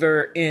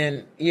believer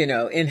in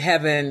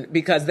heaven,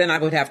 because then I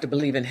would have to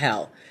believe in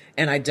hell.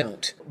 and I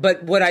don't.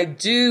 But what I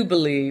do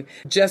believe,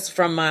 just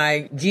from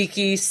my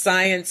geeky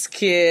science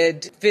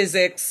kid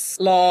physics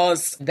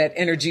laws, that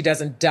energy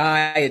doesn't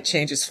die, it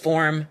changes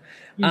form.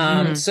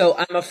 So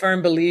I'm a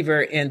firm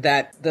believer in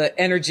that the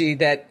energy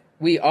that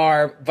we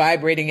are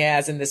vibrating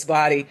as in this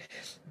body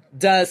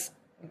does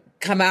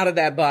come out of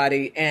that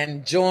body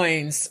and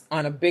joins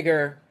on a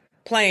bigger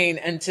plane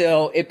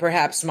until it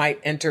perhaps might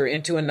enter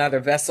into another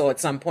vessel at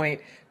some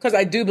point. Because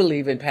I do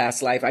believe in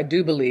past life. I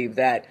do believe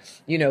that,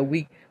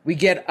 we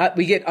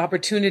get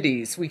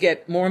opportunities. We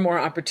get more and more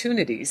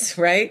opportunities,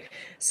 right?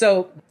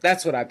 So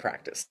that's what I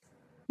practice.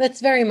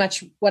 That's very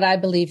much what I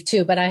believe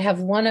too. But I have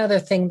one other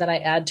thing that I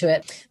add to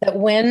it, that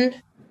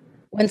when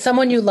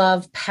someone you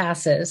love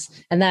passes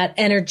and that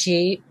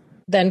energy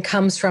then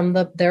comes from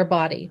their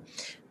body,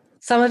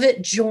 some of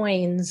it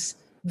joins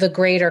the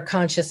greater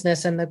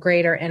consciousness and the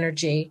greater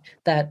energy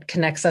that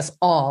connects us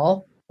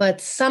all, but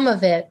some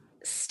of it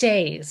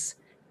stays.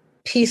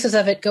 Pieces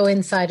of it go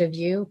inside of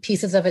you.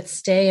 Pieces of it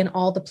stay in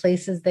all the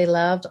places they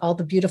loved, all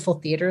the beautiful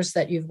theaters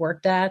that you've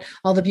worked at,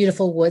 all the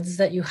beautiful woods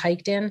that you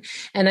hiked in.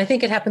 And I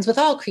think it happens with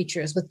all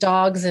creatures, with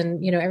dogs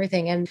and,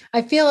 everything. And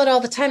I feel it all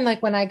the time,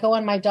 like when I go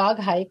on my dog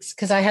hikes,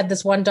 because I had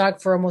this one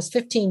dog for almost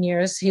 15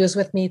 years. He was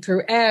with me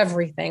through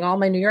everything, all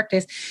my New York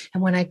days.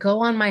 And when I go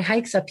on my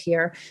hikes up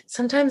here,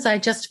 sometimes I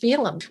just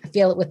feel him. I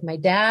feel it with my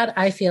dad.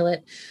 I feel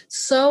it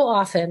so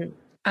often.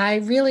 I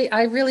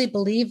really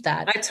believe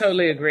that. I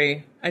totally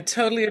agree.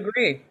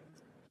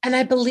 And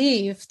I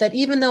believe that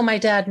even though my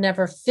dad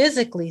never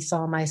physically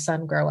saw my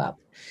son grow up,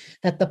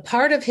 that the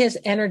part of his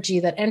energy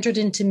that entered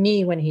into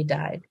me when he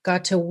died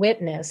got to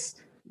witness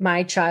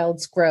my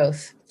child's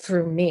growth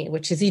through me,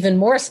 which is even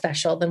more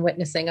special than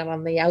witnessing it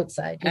on the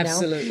outside.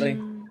 Absolutely.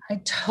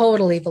 I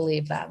totally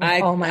believe that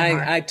with all my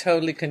heart. I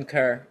totally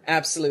concur.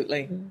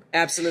 Absolutely.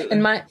 Absolutely.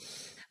 And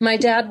my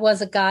dad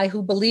was a guy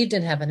who believed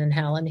in heaven and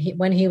hell. And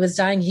when he was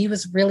dying, he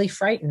was really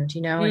frightened,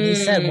 and he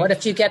said, what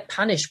if you get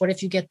punished? What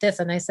if you get this?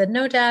 And I said,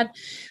 no, Dad,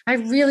 I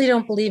really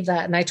don't believe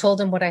that. And I told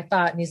him what I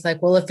thought. And he's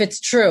like, well, if it's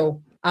true,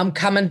 I'm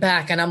coming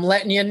back and I'm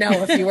letting you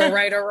know if you were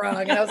right or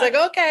wrong. And I was like,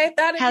 okay.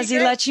 Has he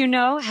let you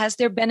know? Has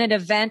there been an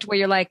event where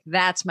you're like,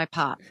 that's my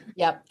pop?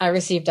 Yep. I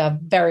received a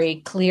very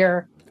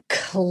clear,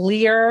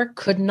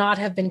 could not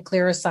have been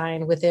clearer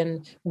sign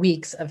within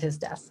weeks of his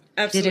death.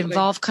 Absolutely. Did it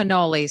involve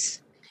cannolis?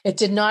 It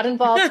did not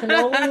involve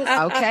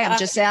cannolis. Okay, I'm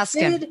just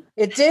asking.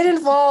 It did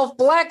involve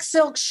black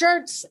silk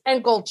shirts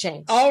and gold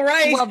chains. All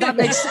right. Well, that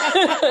makes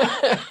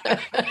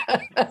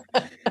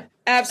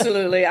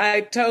Absolutely.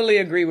 I totally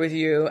agree with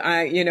you.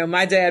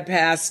 My dad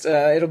passed,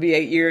 it'll be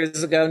 8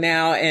 years ago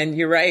now. And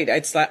you're right.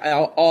 It's like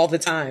all the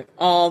time.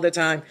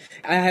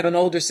 I have an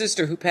older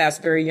sister who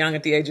passed very young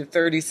at the age of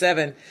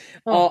 37.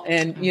 All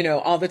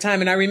the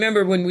time. And I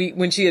remember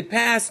when she had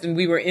passed and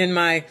we were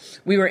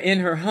in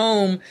her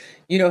home,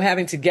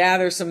 having to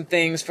gather some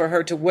things for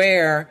her to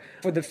wear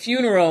for the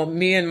funeral,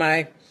 me and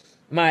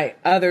my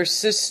other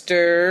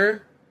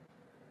sister,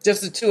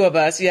 just the two of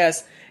us.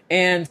 Yes.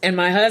 And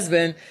my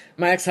husband,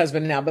 my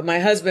ex-husband now, but my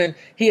husband,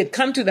 he had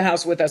come to the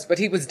house with us, but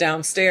he was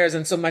downstairs.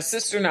 And so my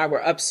sister and I were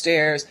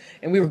upstairs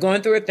and we were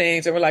going through her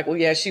things and we're like, well,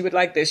 yeah, she would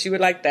like this. She would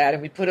like that.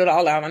 And we put it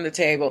all out on the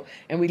table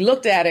and we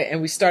looked at it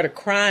and we started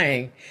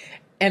crying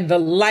and the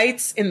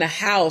lights in the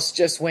house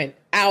just went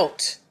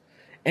out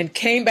and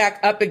came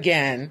back up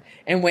again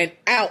and went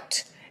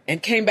out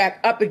and came back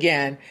up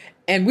again.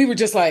 And we were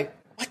just like,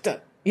 what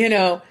the,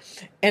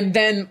 and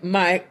then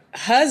my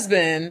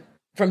husband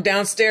from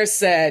downstairs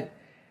said,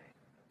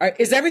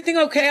 is everything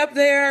okay up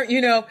there?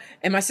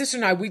 And my sister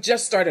and I, we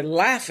just started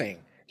laughing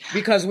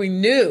because we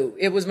knew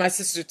it was my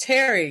sister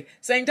Terry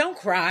saying, don't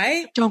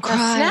cry. Don't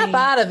cry. Snap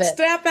out of it.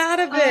 Snap out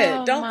of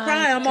it. Don't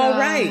cry. I'm all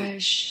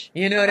right.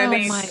 You know what I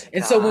mean?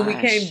 And so when we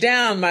came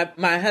down,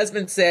 my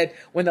husband said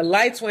when the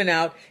lights went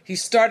out, he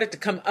started to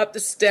come up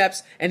the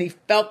steps and he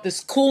felt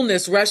this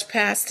coolness rush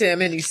past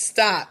him and he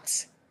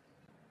stopped.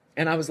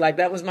 And I was like,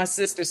 that was my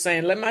sister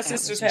saying, let my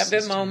sisters have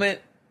their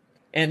moment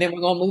and then we're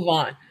going to move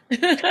on.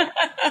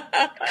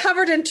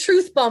 Covered in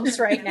truth bumps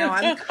right now.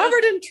 I'm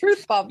covered in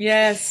truth bumps.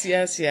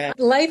 Yes.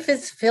 Life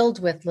is filled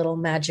with little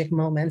magic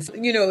moments.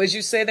 As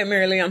you say that,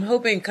 Mary Lee, I'm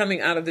hoping coming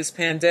out of this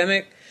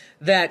pandemic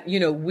that,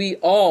 we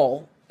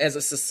all as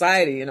a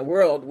society and a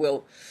world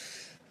will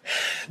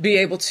be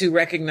able to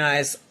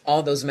recognize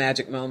all those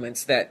magic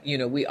moments that,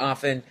 we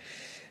often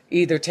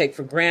either take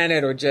for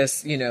granted or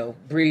just,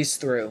 breeze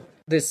through.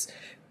 This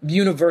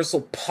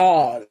universal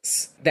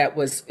pause that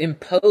was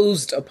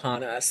imposed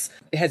upon us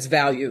has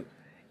value,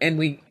 and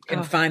we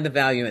can find the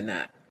value in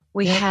that.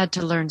 We had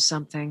to learn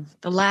something.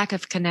 The lack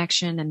of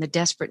connection and the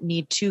desperate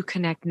need to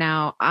connect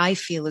now, I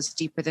feel, is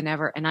deeper than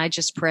ever. And I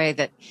just pray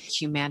that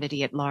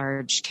humanity at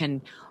large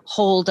can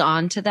hold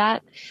on to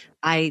that.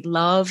 I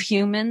love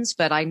humans,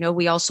 but I know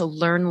we also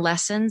learn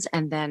lessons.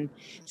 And then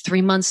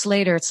 3 months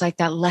later, it's like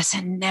that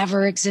lesson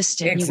never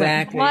existed.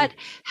 Exactly. You went, what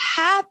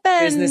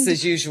happened? Business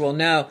as usual.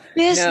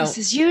 Business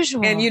as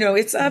usual. And,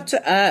 it's up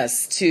to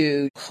us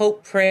to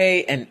hope,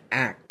 pray, and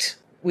act.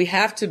 We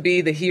have to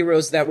be the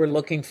heroes that we're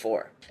looking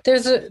for.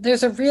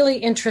 There's a really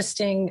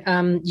interesting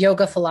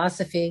yoga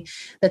philosophy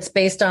that's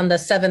based on the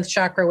seventh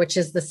chakra, which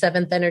is the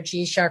seventh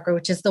energy chakra,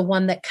 which is the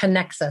one that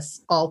connects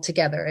us all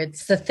together.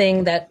 It's the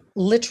thing that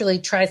literally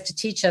tries to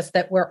teach us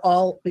that we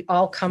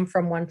all come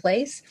from one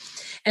place.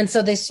 And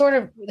so they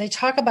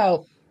talk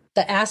about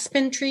the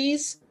aspen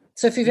trees.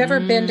 So if you've ever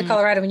been to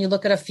Colorado and you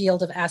look at a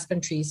field of aspen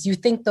trees, you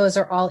think those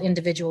are all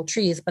individual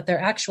trees, but they're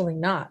actually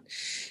not.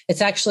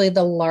 It's actually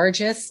the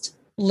largest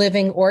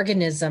living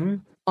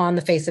organism on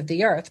the face of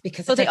the earth,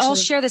 because they all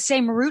share the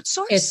same root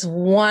source? It's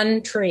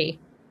one tree.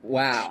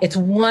 Wow. It's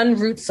one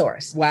root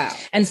source. Wow.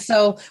 And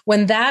so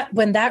when that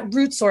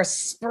root source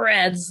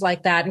spreads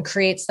like that and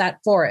creates that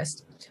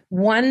forest,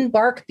 one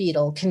bark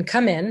beetle can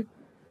come in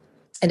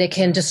and it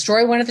can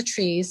destroy one of the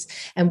trees.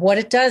 And what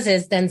it does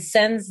is then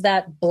sends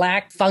that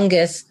black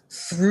fungus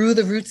through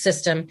the root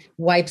system,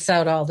 wipes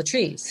out all the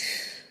trees.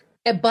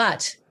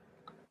 But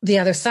the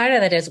other side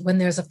of that is when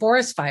there's a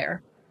forest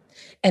fire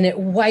and it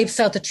wipes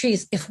out the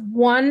trees, if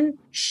one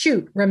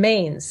shoot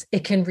remains,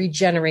 it can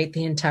regenerate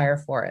the entire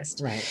forest.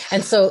 Right.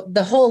 And so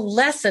the whole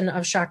lesson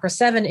of Chakra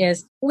 7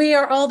 is we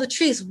are all the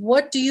trees.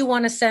 What do you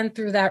want to send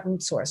through that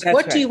root source?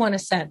 What do you want to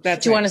send? Do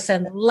you want to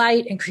send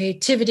light and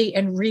creativity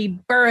and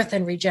rebirth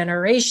and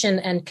regeneration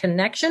and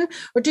connection?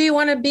 Or do you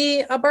want to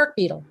be a bark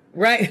beetle?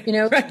 Right.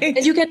 Right.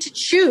 And you get to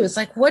choose,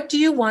 like, what do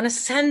you want to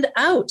send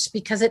out?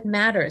 Because it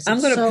matters.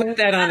 I'm going to put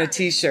that on a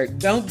t-shirt.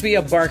 Don't be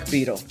a bark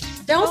beetle.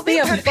 Don't be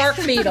a bark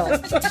beetle.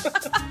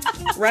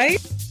 Right?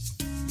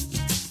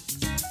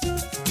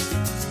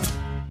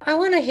 I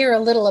want to hear a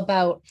little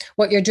about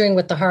what you're doing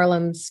with the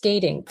Harlem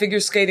skating. Figure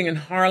skating in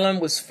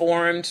Harlem was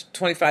formed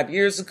 25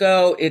 years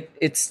ago.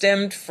 It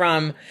stemmed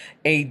from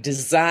a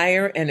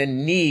desire and a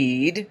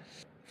need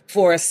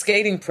for a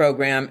skating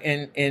program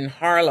in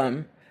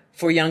Harlem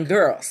for young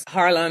girls.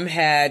 Harlem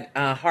had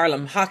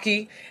Harlem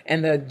Hockey,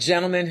 and the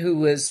gentleman who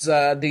was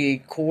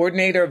the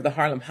coordinator of the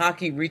Harlem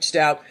Hockey reached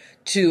out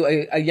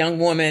to a young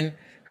woman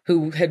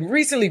who had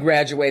recently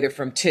graduated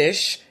from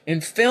Tisch in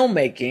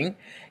filmmaking.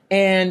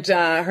 And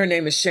her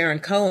name is Sharon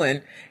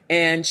Cohen.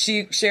 And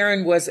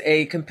Sharon was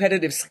a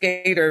competitive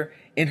skater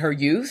in her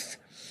youth.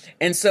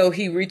 And so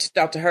he reached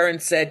out to her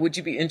and said, would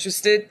you be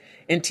interested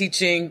in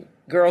teaching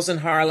girls in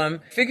Harlem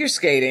figure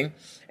skating?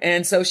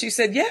 And so she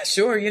said, yeah,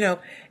 sure,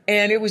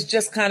 And it was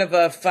just kind of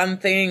a fun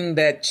thing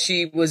that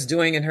she was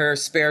doing in her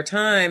spare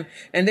time.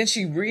 And then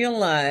she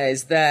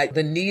realized that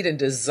the need and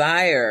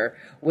desire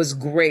was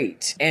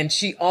great. And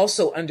she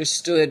also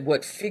understood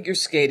what figure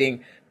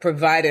skating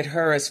provided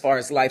her as far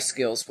as life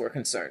skills were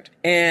concerned.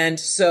 And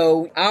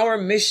so our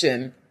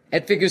mission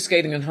at Figure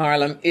Skating in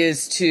Harlem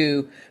is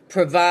to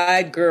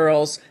provide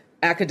girls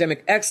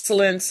academic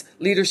excellence,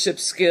 leadership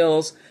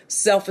skills,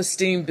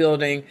 self-esteem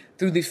building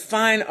through the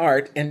fine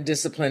art and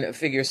discipline of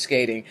figure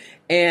skating.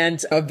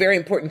 And a very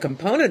important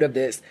component of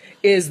this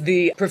is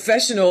the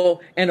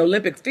professional and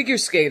Olympic figure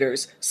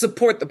skaters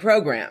support the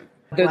program.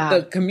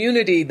 The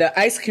community, the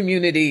ice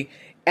community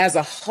as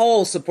a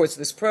whole supports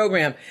this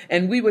program.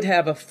 And we would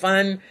have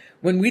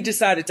when we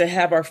decided to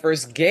have our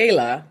first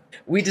gala,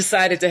 we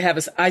decided to have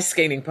an ice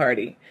skating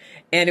party.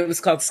 And it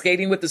was called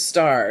Skating with the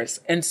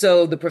Stars. And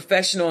so the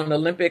professional and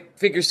Olympic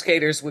figure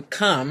skaters would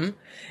come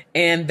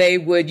and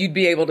you'd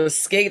be able to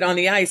skate on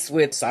the ice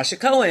with Sasha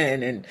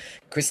Cohen and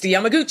Christy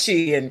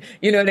Yamaguchi and,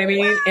 you know what I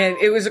mean? And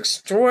it was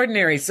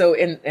extraordinary. So,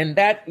 and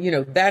that,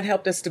 that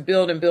helped us to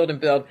build and build and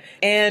build.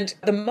 And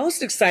the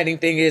most exciting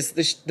thing is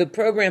the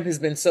program has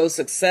been so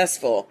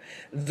successful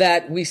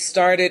that we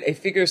started a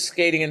figure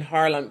skating in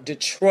Harlem,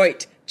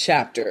 Detroit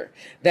chapter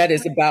that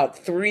is about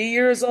 3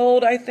 years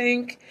old, I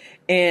think.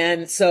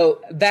 And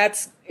so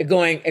that's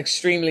going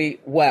extremely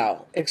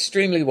well.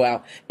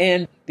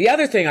 And the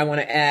other thing I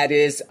want to add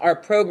is our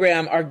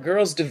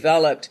girls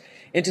developed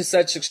into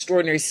such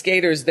extraordinary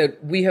skaters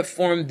that we have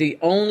formed the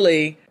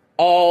only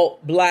all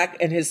Black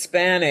and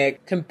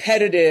Hispanic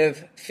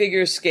competitive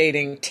figure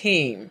skating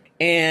team.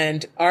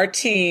 And our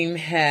team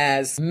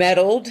has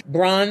medaled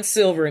bronze,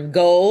 silver, and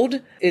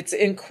gold. It's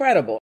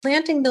incredible.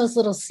 Planting those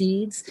little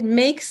seeds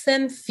makes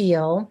them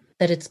feel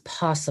that it's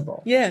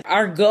possible. Yeah.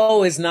 Our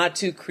goal is not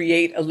to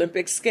create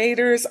Olympic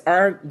skaters.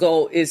 Our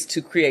goal is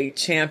to create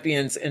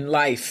champions in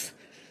life.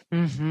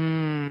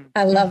 Mm-hmm.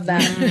 I love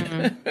that.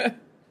 Mm-hmm.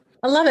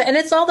 I love it. And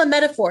it's all the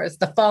metaphors,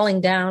 the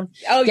falling down.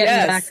 Oh,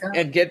 yes. Back up.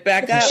 And get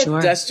back up.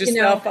 Sure. Dust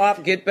yourself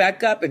off, get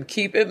back up and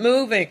keep it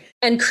moving.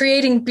 And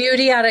creating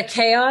beauty out of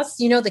chaos.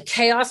 The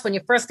chaos when you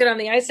first get on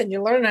the ice and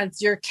you learn that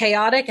you're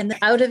chaotic, and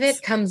out of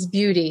it comes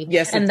beauty.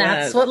 Yes, and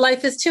that's what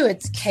life is too.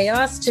 It's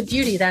chaos to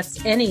beauty.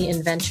 That's any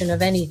invention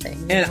of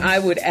anything. And I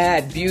would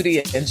add beauty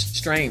and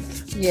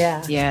strength.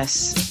 Yeah.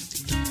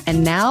 Yes.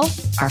 And now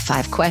our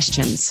 5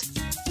 questions.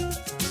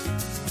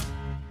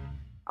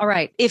 All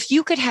right. If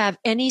you could have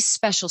any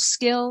special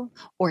skill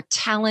or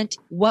talent,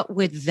 what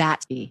would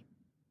that be?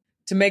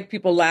 To make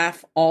people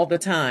laugh all the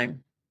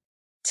time.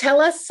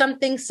 Tell us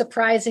something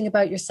surprising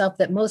about yourself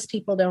that most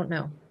people don't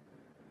know.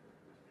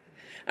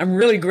 I'm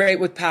really great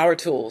with power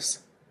tools.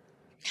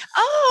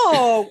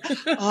 Oh,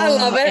 I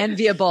love it.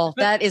 Enviable.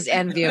 That is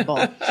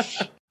enviable.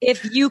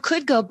 If you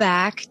could go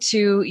back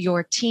to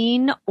your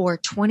teen or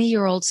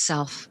 20-year-old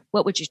self,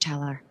 what would you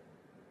tell her?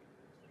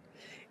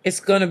 It's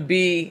going to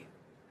be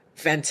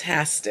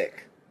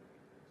fantastic.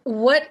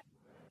 What,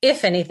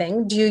 if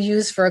anything, do you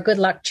use for a good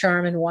luck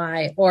charm and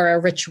why, or a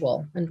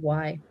ritual and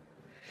why?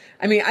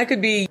 I mean, I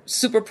could be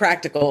super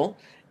practical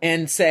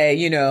and say,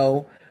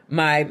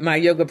 my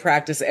yoga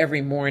practice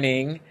every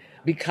morning,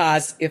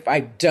 because if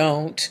I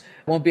don't,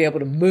 I won't be able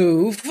to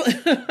move,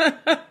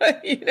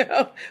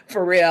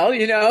 for real,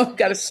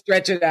 got to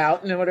stretch it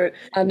out in order.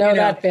 I know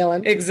that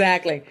feeling.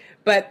 Exactly.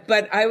 But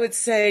I would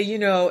say,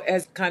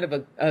 as kind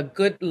of a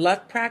good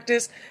luck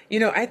practice,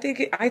 I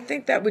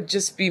think that would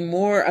just be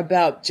more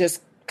about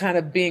just kind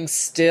of being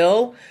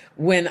still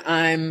when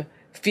I'm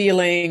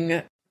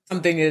feeling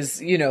something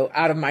is,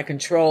 out of my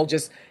control,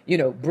 just,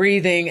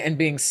 breathing and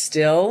being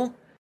still.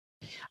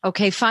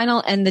 Okay,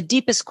 final and the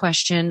deepest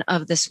question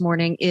of this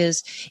morning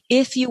is,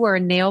 if you were a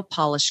nail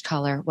polish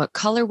color, what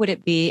color would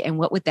it be? And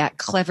what would that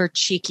clever,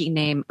 cheeky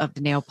name of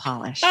the nail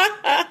polish?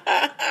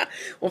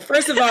 Well,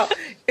 first of all,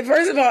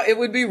 it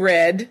would be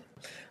red.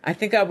 I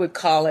think I would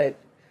call it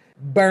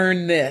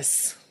Burn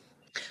This.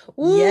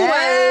 Ooh, yes.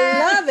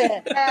 I love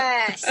it.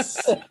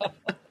 Yes.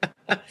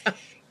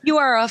 You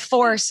are a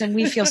force, and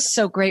we feel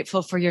so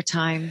grateful for your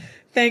time.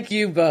 Thank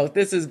you both.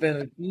 This has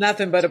been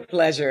nothing but a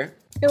pleasure.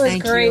 It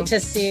was great to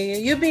see you.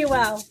 You be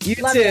well. You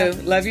too.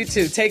 Love you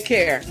too. Take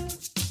care.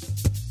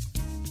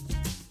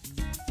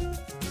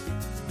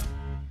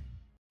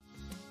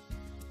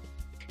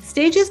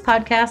 Stages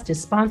podcast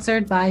is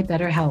sponsored by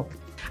BetterHelp.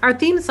 Our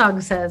theme song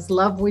says,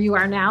 "Love where you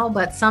are now,"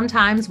 but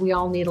sometimes we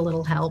all need a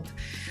little help.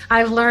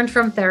 I've learned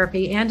from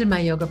therapy and in my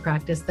yoga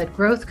practice that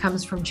growth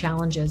comes from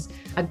challenges.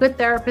 A good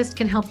therapist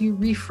can help you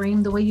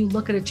reframe the way you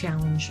look at a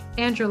challenge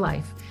and your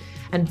life.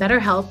 And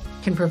BetterHelp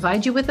can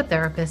provide you with a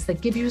therapist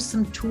that gives you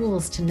some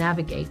tools to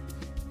navigate.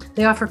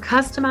 They offer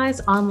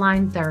customized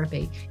online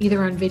therapy,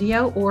 either on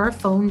video or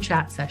phone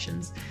chat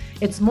sessions.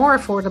 It's more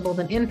affordable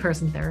than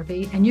in-person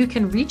therapy, and you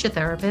can reach a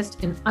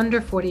therapist in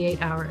under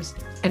 48 hours.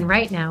 And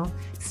right now,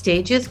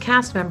 Stages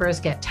cast members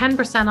get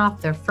 10%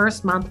 off their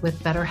first month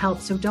with BetterHelp,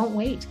 so don't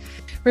wait.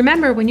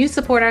 Remember, when you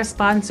support our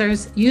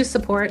sponsors, you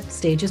support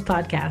Stages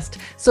Podcast.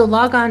 So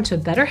log on to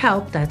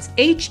BetterHelp, that's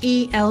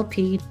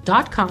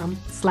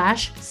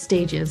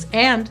HELP.com/stages,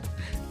 and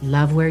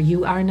love where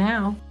you are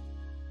now.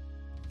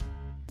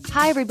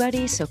 Hi,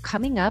 everybody. So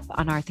coming up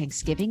on our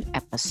Thanksgiving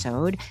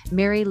episode,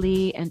 Mary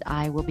Lee and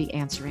I will be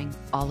answering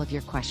all of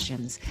your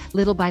questions.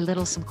 Little by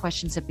little, some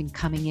questions have been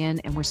coming in,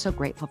 and we're so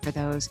grateful for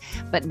those.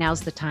 But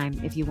now's the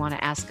time. If you want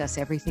to ask us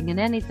everything and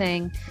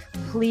anything,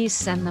 please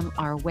send them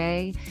our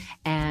way.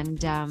 And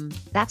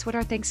that's what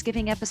our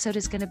Thanksgiving episode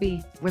is going to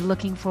be. We're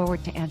looking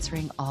forward to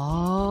answering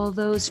all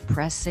those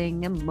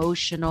pressing,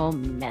 emotional,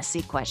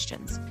 messy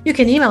questions. You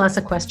can email us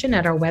a question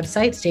at our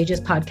website,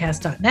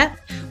 stagespodcast.net,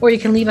 or you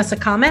can leave us a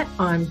comment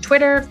on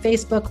Twitter,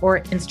 Facebook, or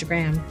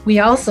Instagram. We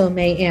also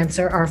may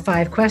answer our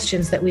 5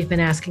 questions that we've been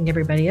asking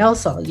everybody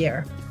else all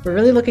year. We're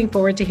really looking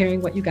forward to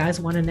hearing what you guys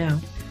want to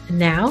know. And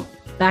now,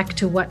 back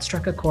to what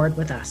struck a chord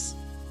with us.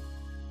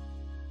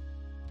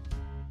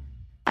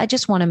 I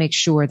just want to make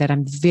sure that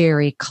I'm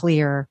very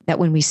clear that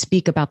when we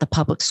speak about the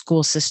public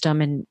school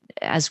system, and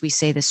as we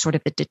say, this sort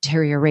of the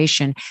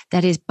deterioration,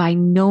 that is by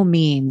no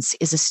means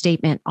is a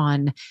statement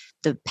on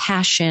the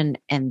passion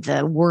and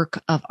the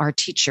work of our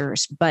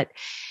teachers, but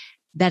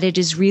that it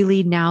is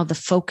really now the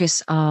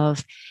focus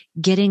of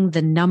getting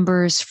the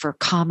numbers for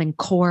Common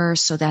Core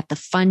so that the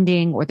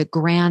funding or the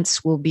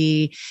grants will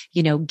be,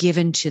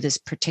 given to this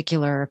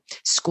particular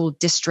school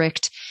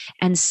district.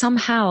 And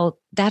somehow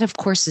that, of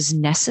course, is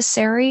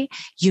necessary.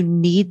 You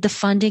need the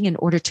funding in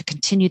order to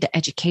continue the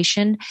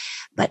education.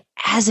 But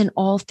as in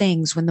all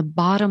things, when the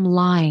bottom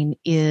line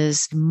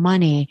is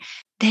money,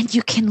 then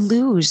you can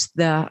lose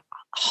the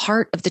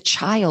heart of the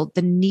child,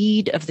 the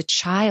need of the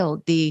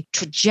child, the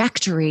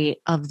trajectory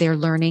of their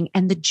learning,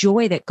 and the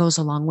joy that goes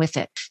along with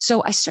it.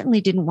 So I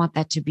certainly didn't want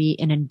that to be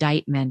an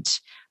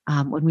indictment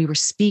when we were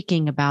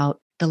speaking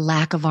about the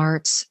lack of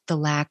arts, the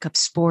lack of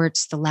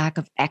sports, the lack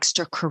of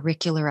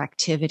extracurricular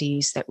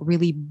activities that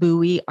really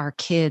buoy our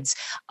kids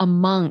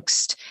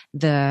amongst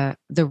the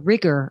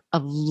rigor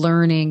of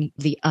learning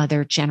the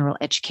other general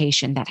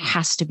education that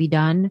has to be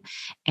done.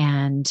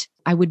 And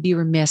I would be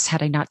remiss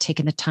had I not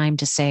taken the time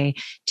to say,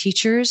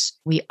 teachers,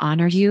 we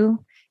honor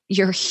you.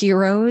 You're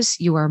heroes.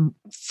 You are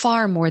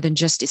far more than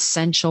just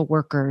essential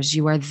workers.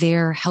 You are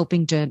there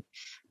helping to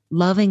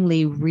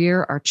lovingly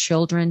rear our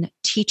children,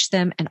 teach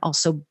them, and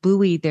also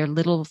buoy their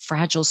little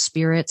fragile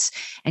spirits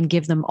and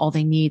give them all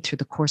they need through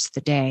the course of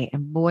the day.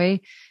 And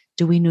boy,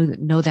 do we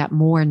know that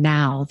more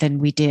now than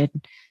we did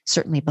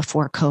certainly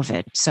before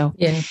COVID. So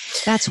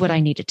that's what I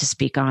needed to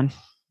speak on.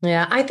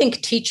 Yeah, I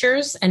think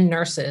teachers and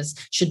nurses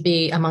should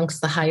be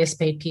amongst the highest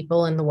paid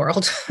people in the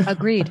world.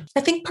 Agreed. I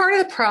think part of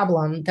the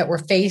problem that we're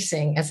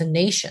facing as a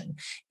nation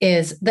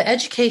is the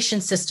education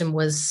system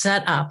was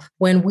set up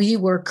when we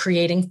were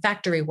creating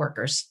factory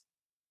workers,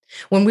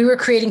 when we were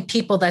creating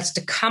people that's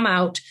to come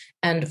out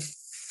and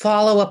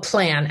follow a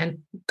plan and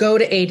go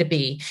to A to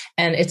B,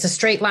 and it's a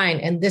straight line,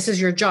 and this is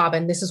your job,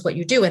 and this is what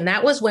you do. And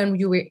that was when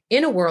you were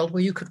in a world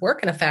where you could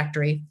work in a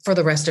factory for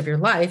the rest of your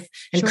life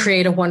and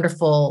create a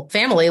wonderful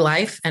family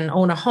life and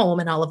own a home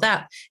and all of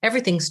that.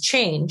 Everything's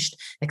changed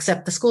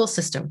except the school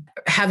system.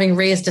 Having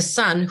raised a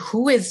son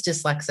who is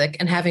dyslexic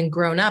and having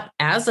grown up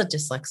as a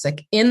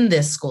dyslexic in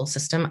this school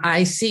system,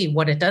 I see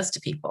what it does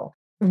to people.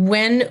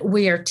 When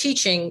we are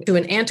teaching to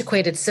an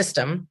antiquated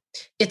system,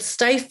 it's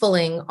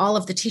stifling all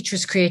of the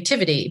teachers'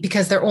 creativity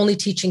because they're only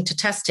teaching to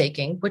test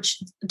taking,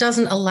 which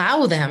doesn't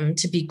allow them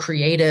to be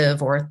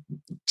creative or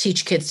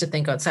teach kids to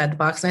think outside the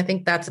box. And I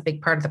think that's a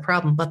big part of the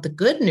problem. But the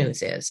good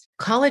news is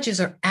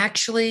colleges are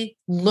actually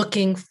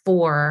looking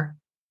for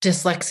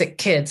dyslexic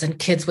kids and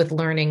kids with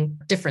learning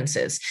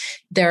differences.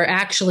 They're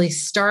actually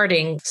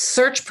starting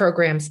search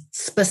programs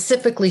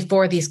specifically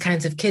for these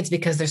kinds of kids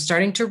because they're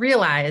starting to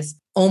realize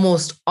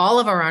almost all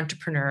of our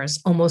entrepreneurs,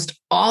 almost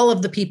all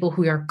of the people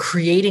who are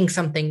creating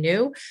something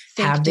new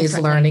have these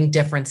learning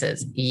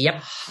differences.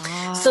 Yep.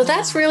 So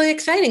that's really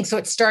exciting. So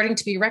it's starting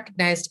to be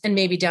recognized, and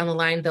maybe down the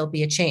line, there'll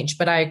be a change.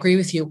 But I agree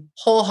with you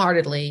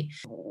wholeheartedly.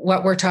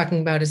 What we're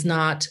talking about is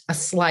not a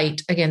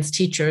slight against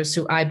teachers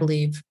who I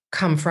believe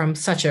come from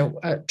such a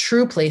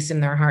true place in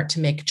their heart to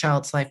make a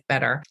child's life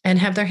better and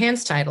have their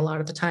hands tied a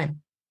lot of the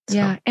time. So.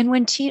 Yeah. And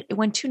when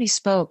Toonie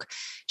spoke,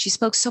 she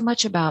spoke so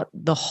much about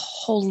the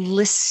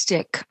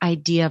holistic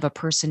idea of a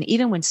person,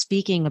 even when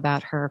speaking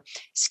about her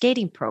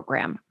skating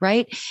program,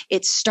 right?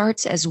 It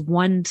starts as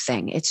one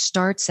thing. It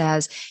starts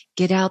as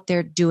get out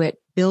there, do it,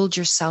 build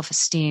your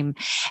self-esteem.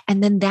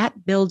 And then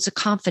that builds a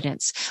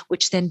confidence,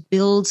 which then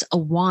builds a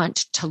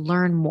want to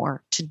learn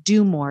more, to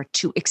do more,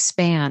 to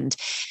expand.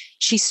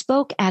 She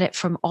spoke at it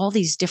from all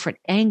these different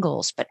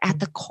angles, but at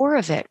the core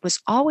of it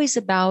was always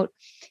about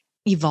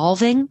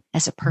evolving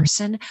as a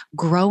person,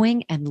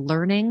 growing and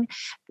learning,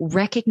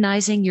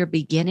 recognizing your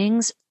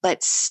beginnings,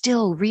 but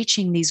still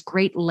reaching these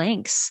great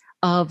lengths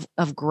of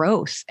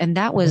growth. And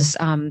that was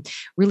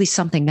really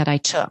something that I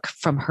took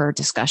from her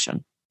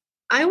discussion.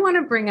 I want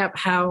to bring up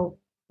how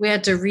we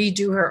had to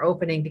redo her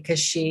opening because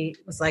she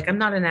was like, I'm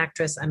not an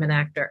actress, I'm an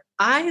actor.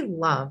 I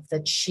love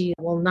that she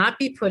will not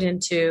be put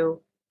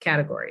into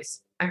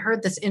categories. I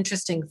heard this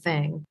interesting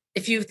thing.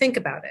 If you think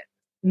about it,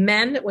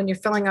 men, when you're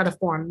filling out a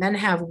form, men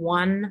have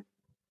one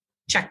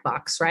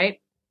checkbox, right?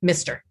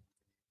 Mr.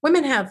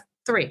 Women have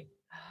three.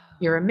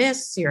 You're a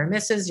miss, you're a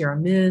Mrs., you're a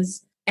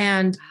Ms.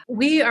 And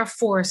we are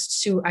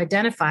forced to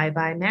identify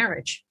by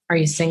marriage. Are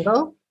you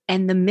single?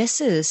 And the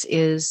Mrs.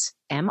 is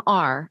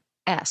MRS,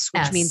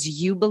 which means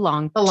you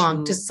belong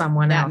to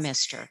someone else.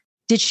 Mr.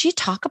 Did she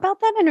talk about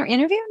that in her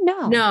interview?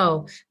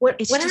 No.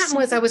 What happened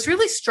was I was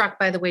really struck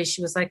by the way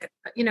she was like,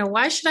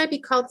 why should I be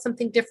called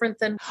something different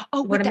than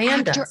what a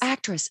man does?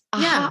 Actress.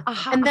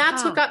 And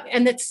that's what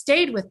and it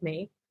stayed with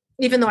me,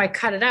 even though I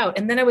cut it out.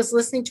 And then I was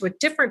listening to a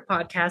different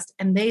podcast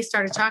and they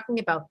started talking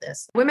about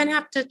this. Women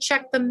have to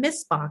check the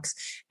miss box.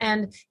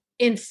 And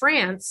in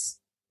France,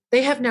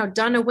 they have now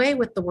done away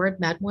with the word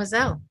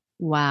mademoiselle.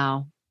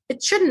 Wow.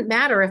 It shouldn't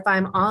matter if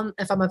I'm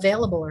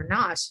available or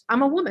not.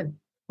 I'm a woman.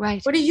 Right.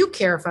 What do you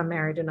care if I'm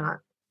married or not?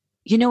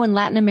 In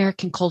Latin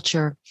American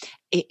culture,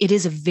 it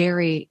is a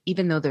very,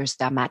 even though there's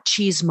that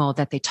machismo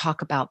that they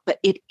talk about, but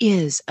it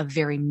is a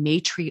very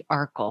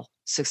matriarchal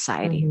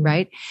society,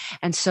 right?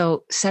 And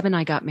so Seb and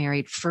I got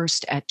married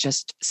first at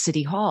just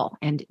City Hall,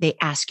 and they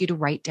ask you to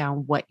write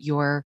down what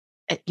your,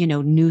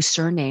 new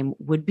surname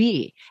would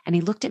be. And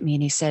he looked at me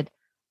and he said,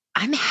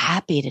 I'm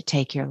happy to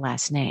take your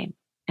last name.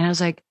 And I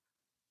was like,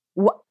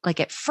 what? Like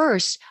at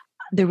first,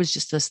 there was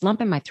just this lump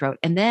in my throat.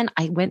 And then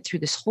I went through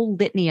this whole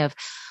litany of,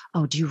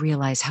 oh, do you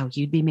realize how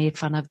you'd be made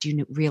fun of? Do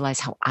you realize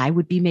how I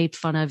would be made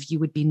fun of? You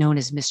would be known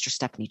as Mr.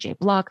 Stephanie J.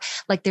 Block.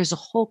 Like there's a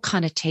whole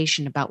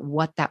connotation about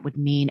what that would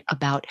mean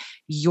about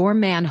your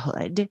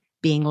manhood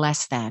being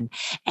less than.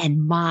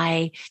 And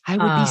I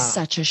would be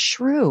such a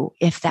shrew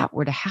if that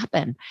were to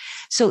happen.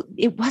 So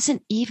it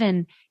wasn't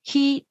even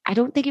I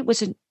don't think it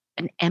was an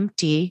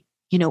empty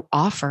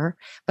offer,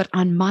 but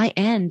on my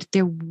end,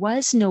 there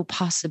was no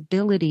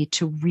possibility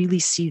to really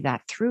see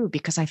that through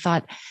because I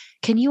thought,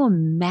 can you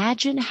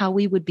imagine how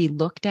we would be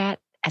looked at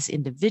as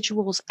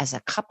individuals, as a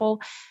couple?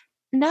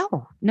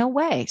 No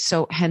way.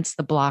 So hence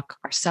the Block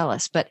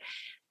Arcellus. But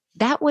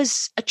that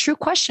was a true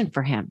question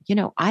for him.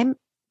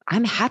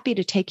 I'm happy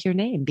to take your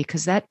name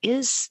because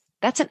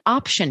that's an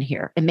option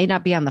here. It may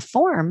not be on the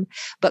form,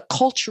 but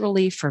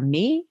culturally for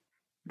me,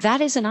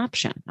 that is an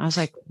option. I was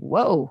like,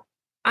 whoa.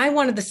 I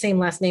wanted the same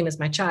last name as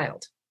my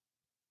child.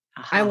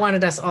 I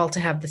wanted us all to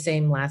have the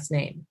same last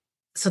name.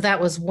 So that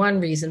was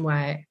one reason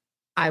why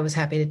I was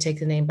happy to take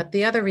the name. But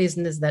the other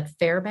reason is that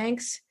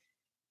Fairbanks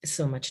is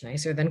so much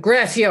nicer than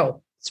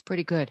Graffio. It's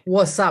pretty good.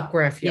 What's up,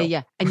 Graffio?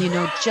 Yeah. And you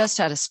know just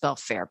how to spell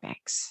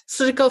Fairbanks.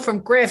 So to go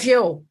from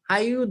Graffio, how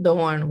you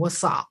doing?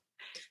 What's up?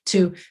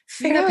 To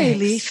Fairbanks. Mary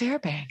Lee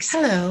Fairbanks.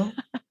 Hello.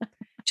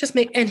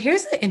 And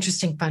here's the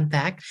interesting fun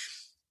fact.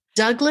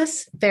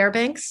 Douglas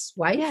Fairbanks'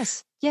 wife.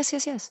 Yes.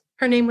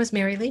 Her name was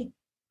Mary Lee.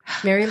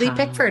 Mary Lee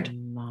Pickford.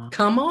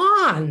 Come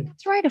on.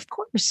 That's right. Of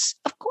course.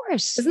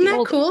 Isn't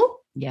that cool?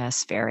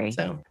 Yes, very.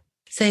 So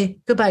say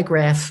goodbye,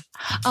 Graf.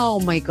 Oh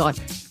my God.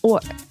 Or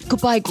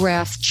goodbye,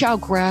 Graf. Ciao,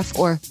 Graf.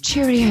 Or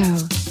cheerio,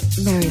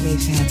 Mary Lee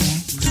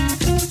Fairbanks.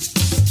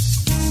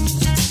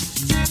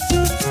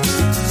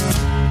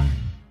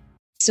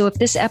 So if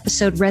this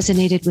episode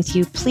resonated with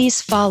you,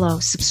 please follow,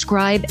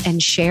 subscribe,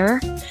 and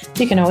share.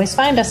 You can always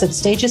find us at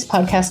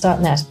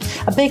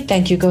stagespodcast.net. A big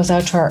thank you goes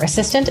out to our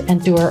assistant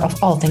and doer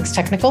of all things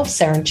technical,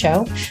 Saren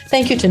Cho.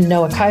 Thank you to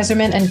Noah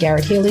Kaiserman and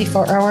Garrett Healy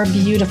for our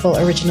beautiful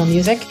original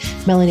music,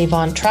 Melanie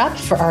Von Trapp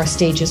for our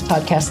Stages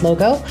Podcast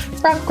logo,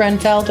 Brock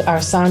Grenfeld,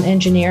 our sound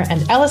engineer,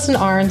 and Allison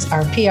Arns,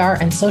 our PR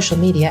and social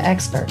media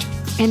expert.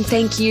 And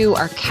thank you,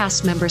 our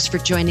cast members, for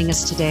joining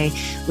us today.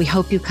 We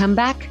hope you come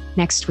back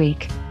next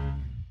week.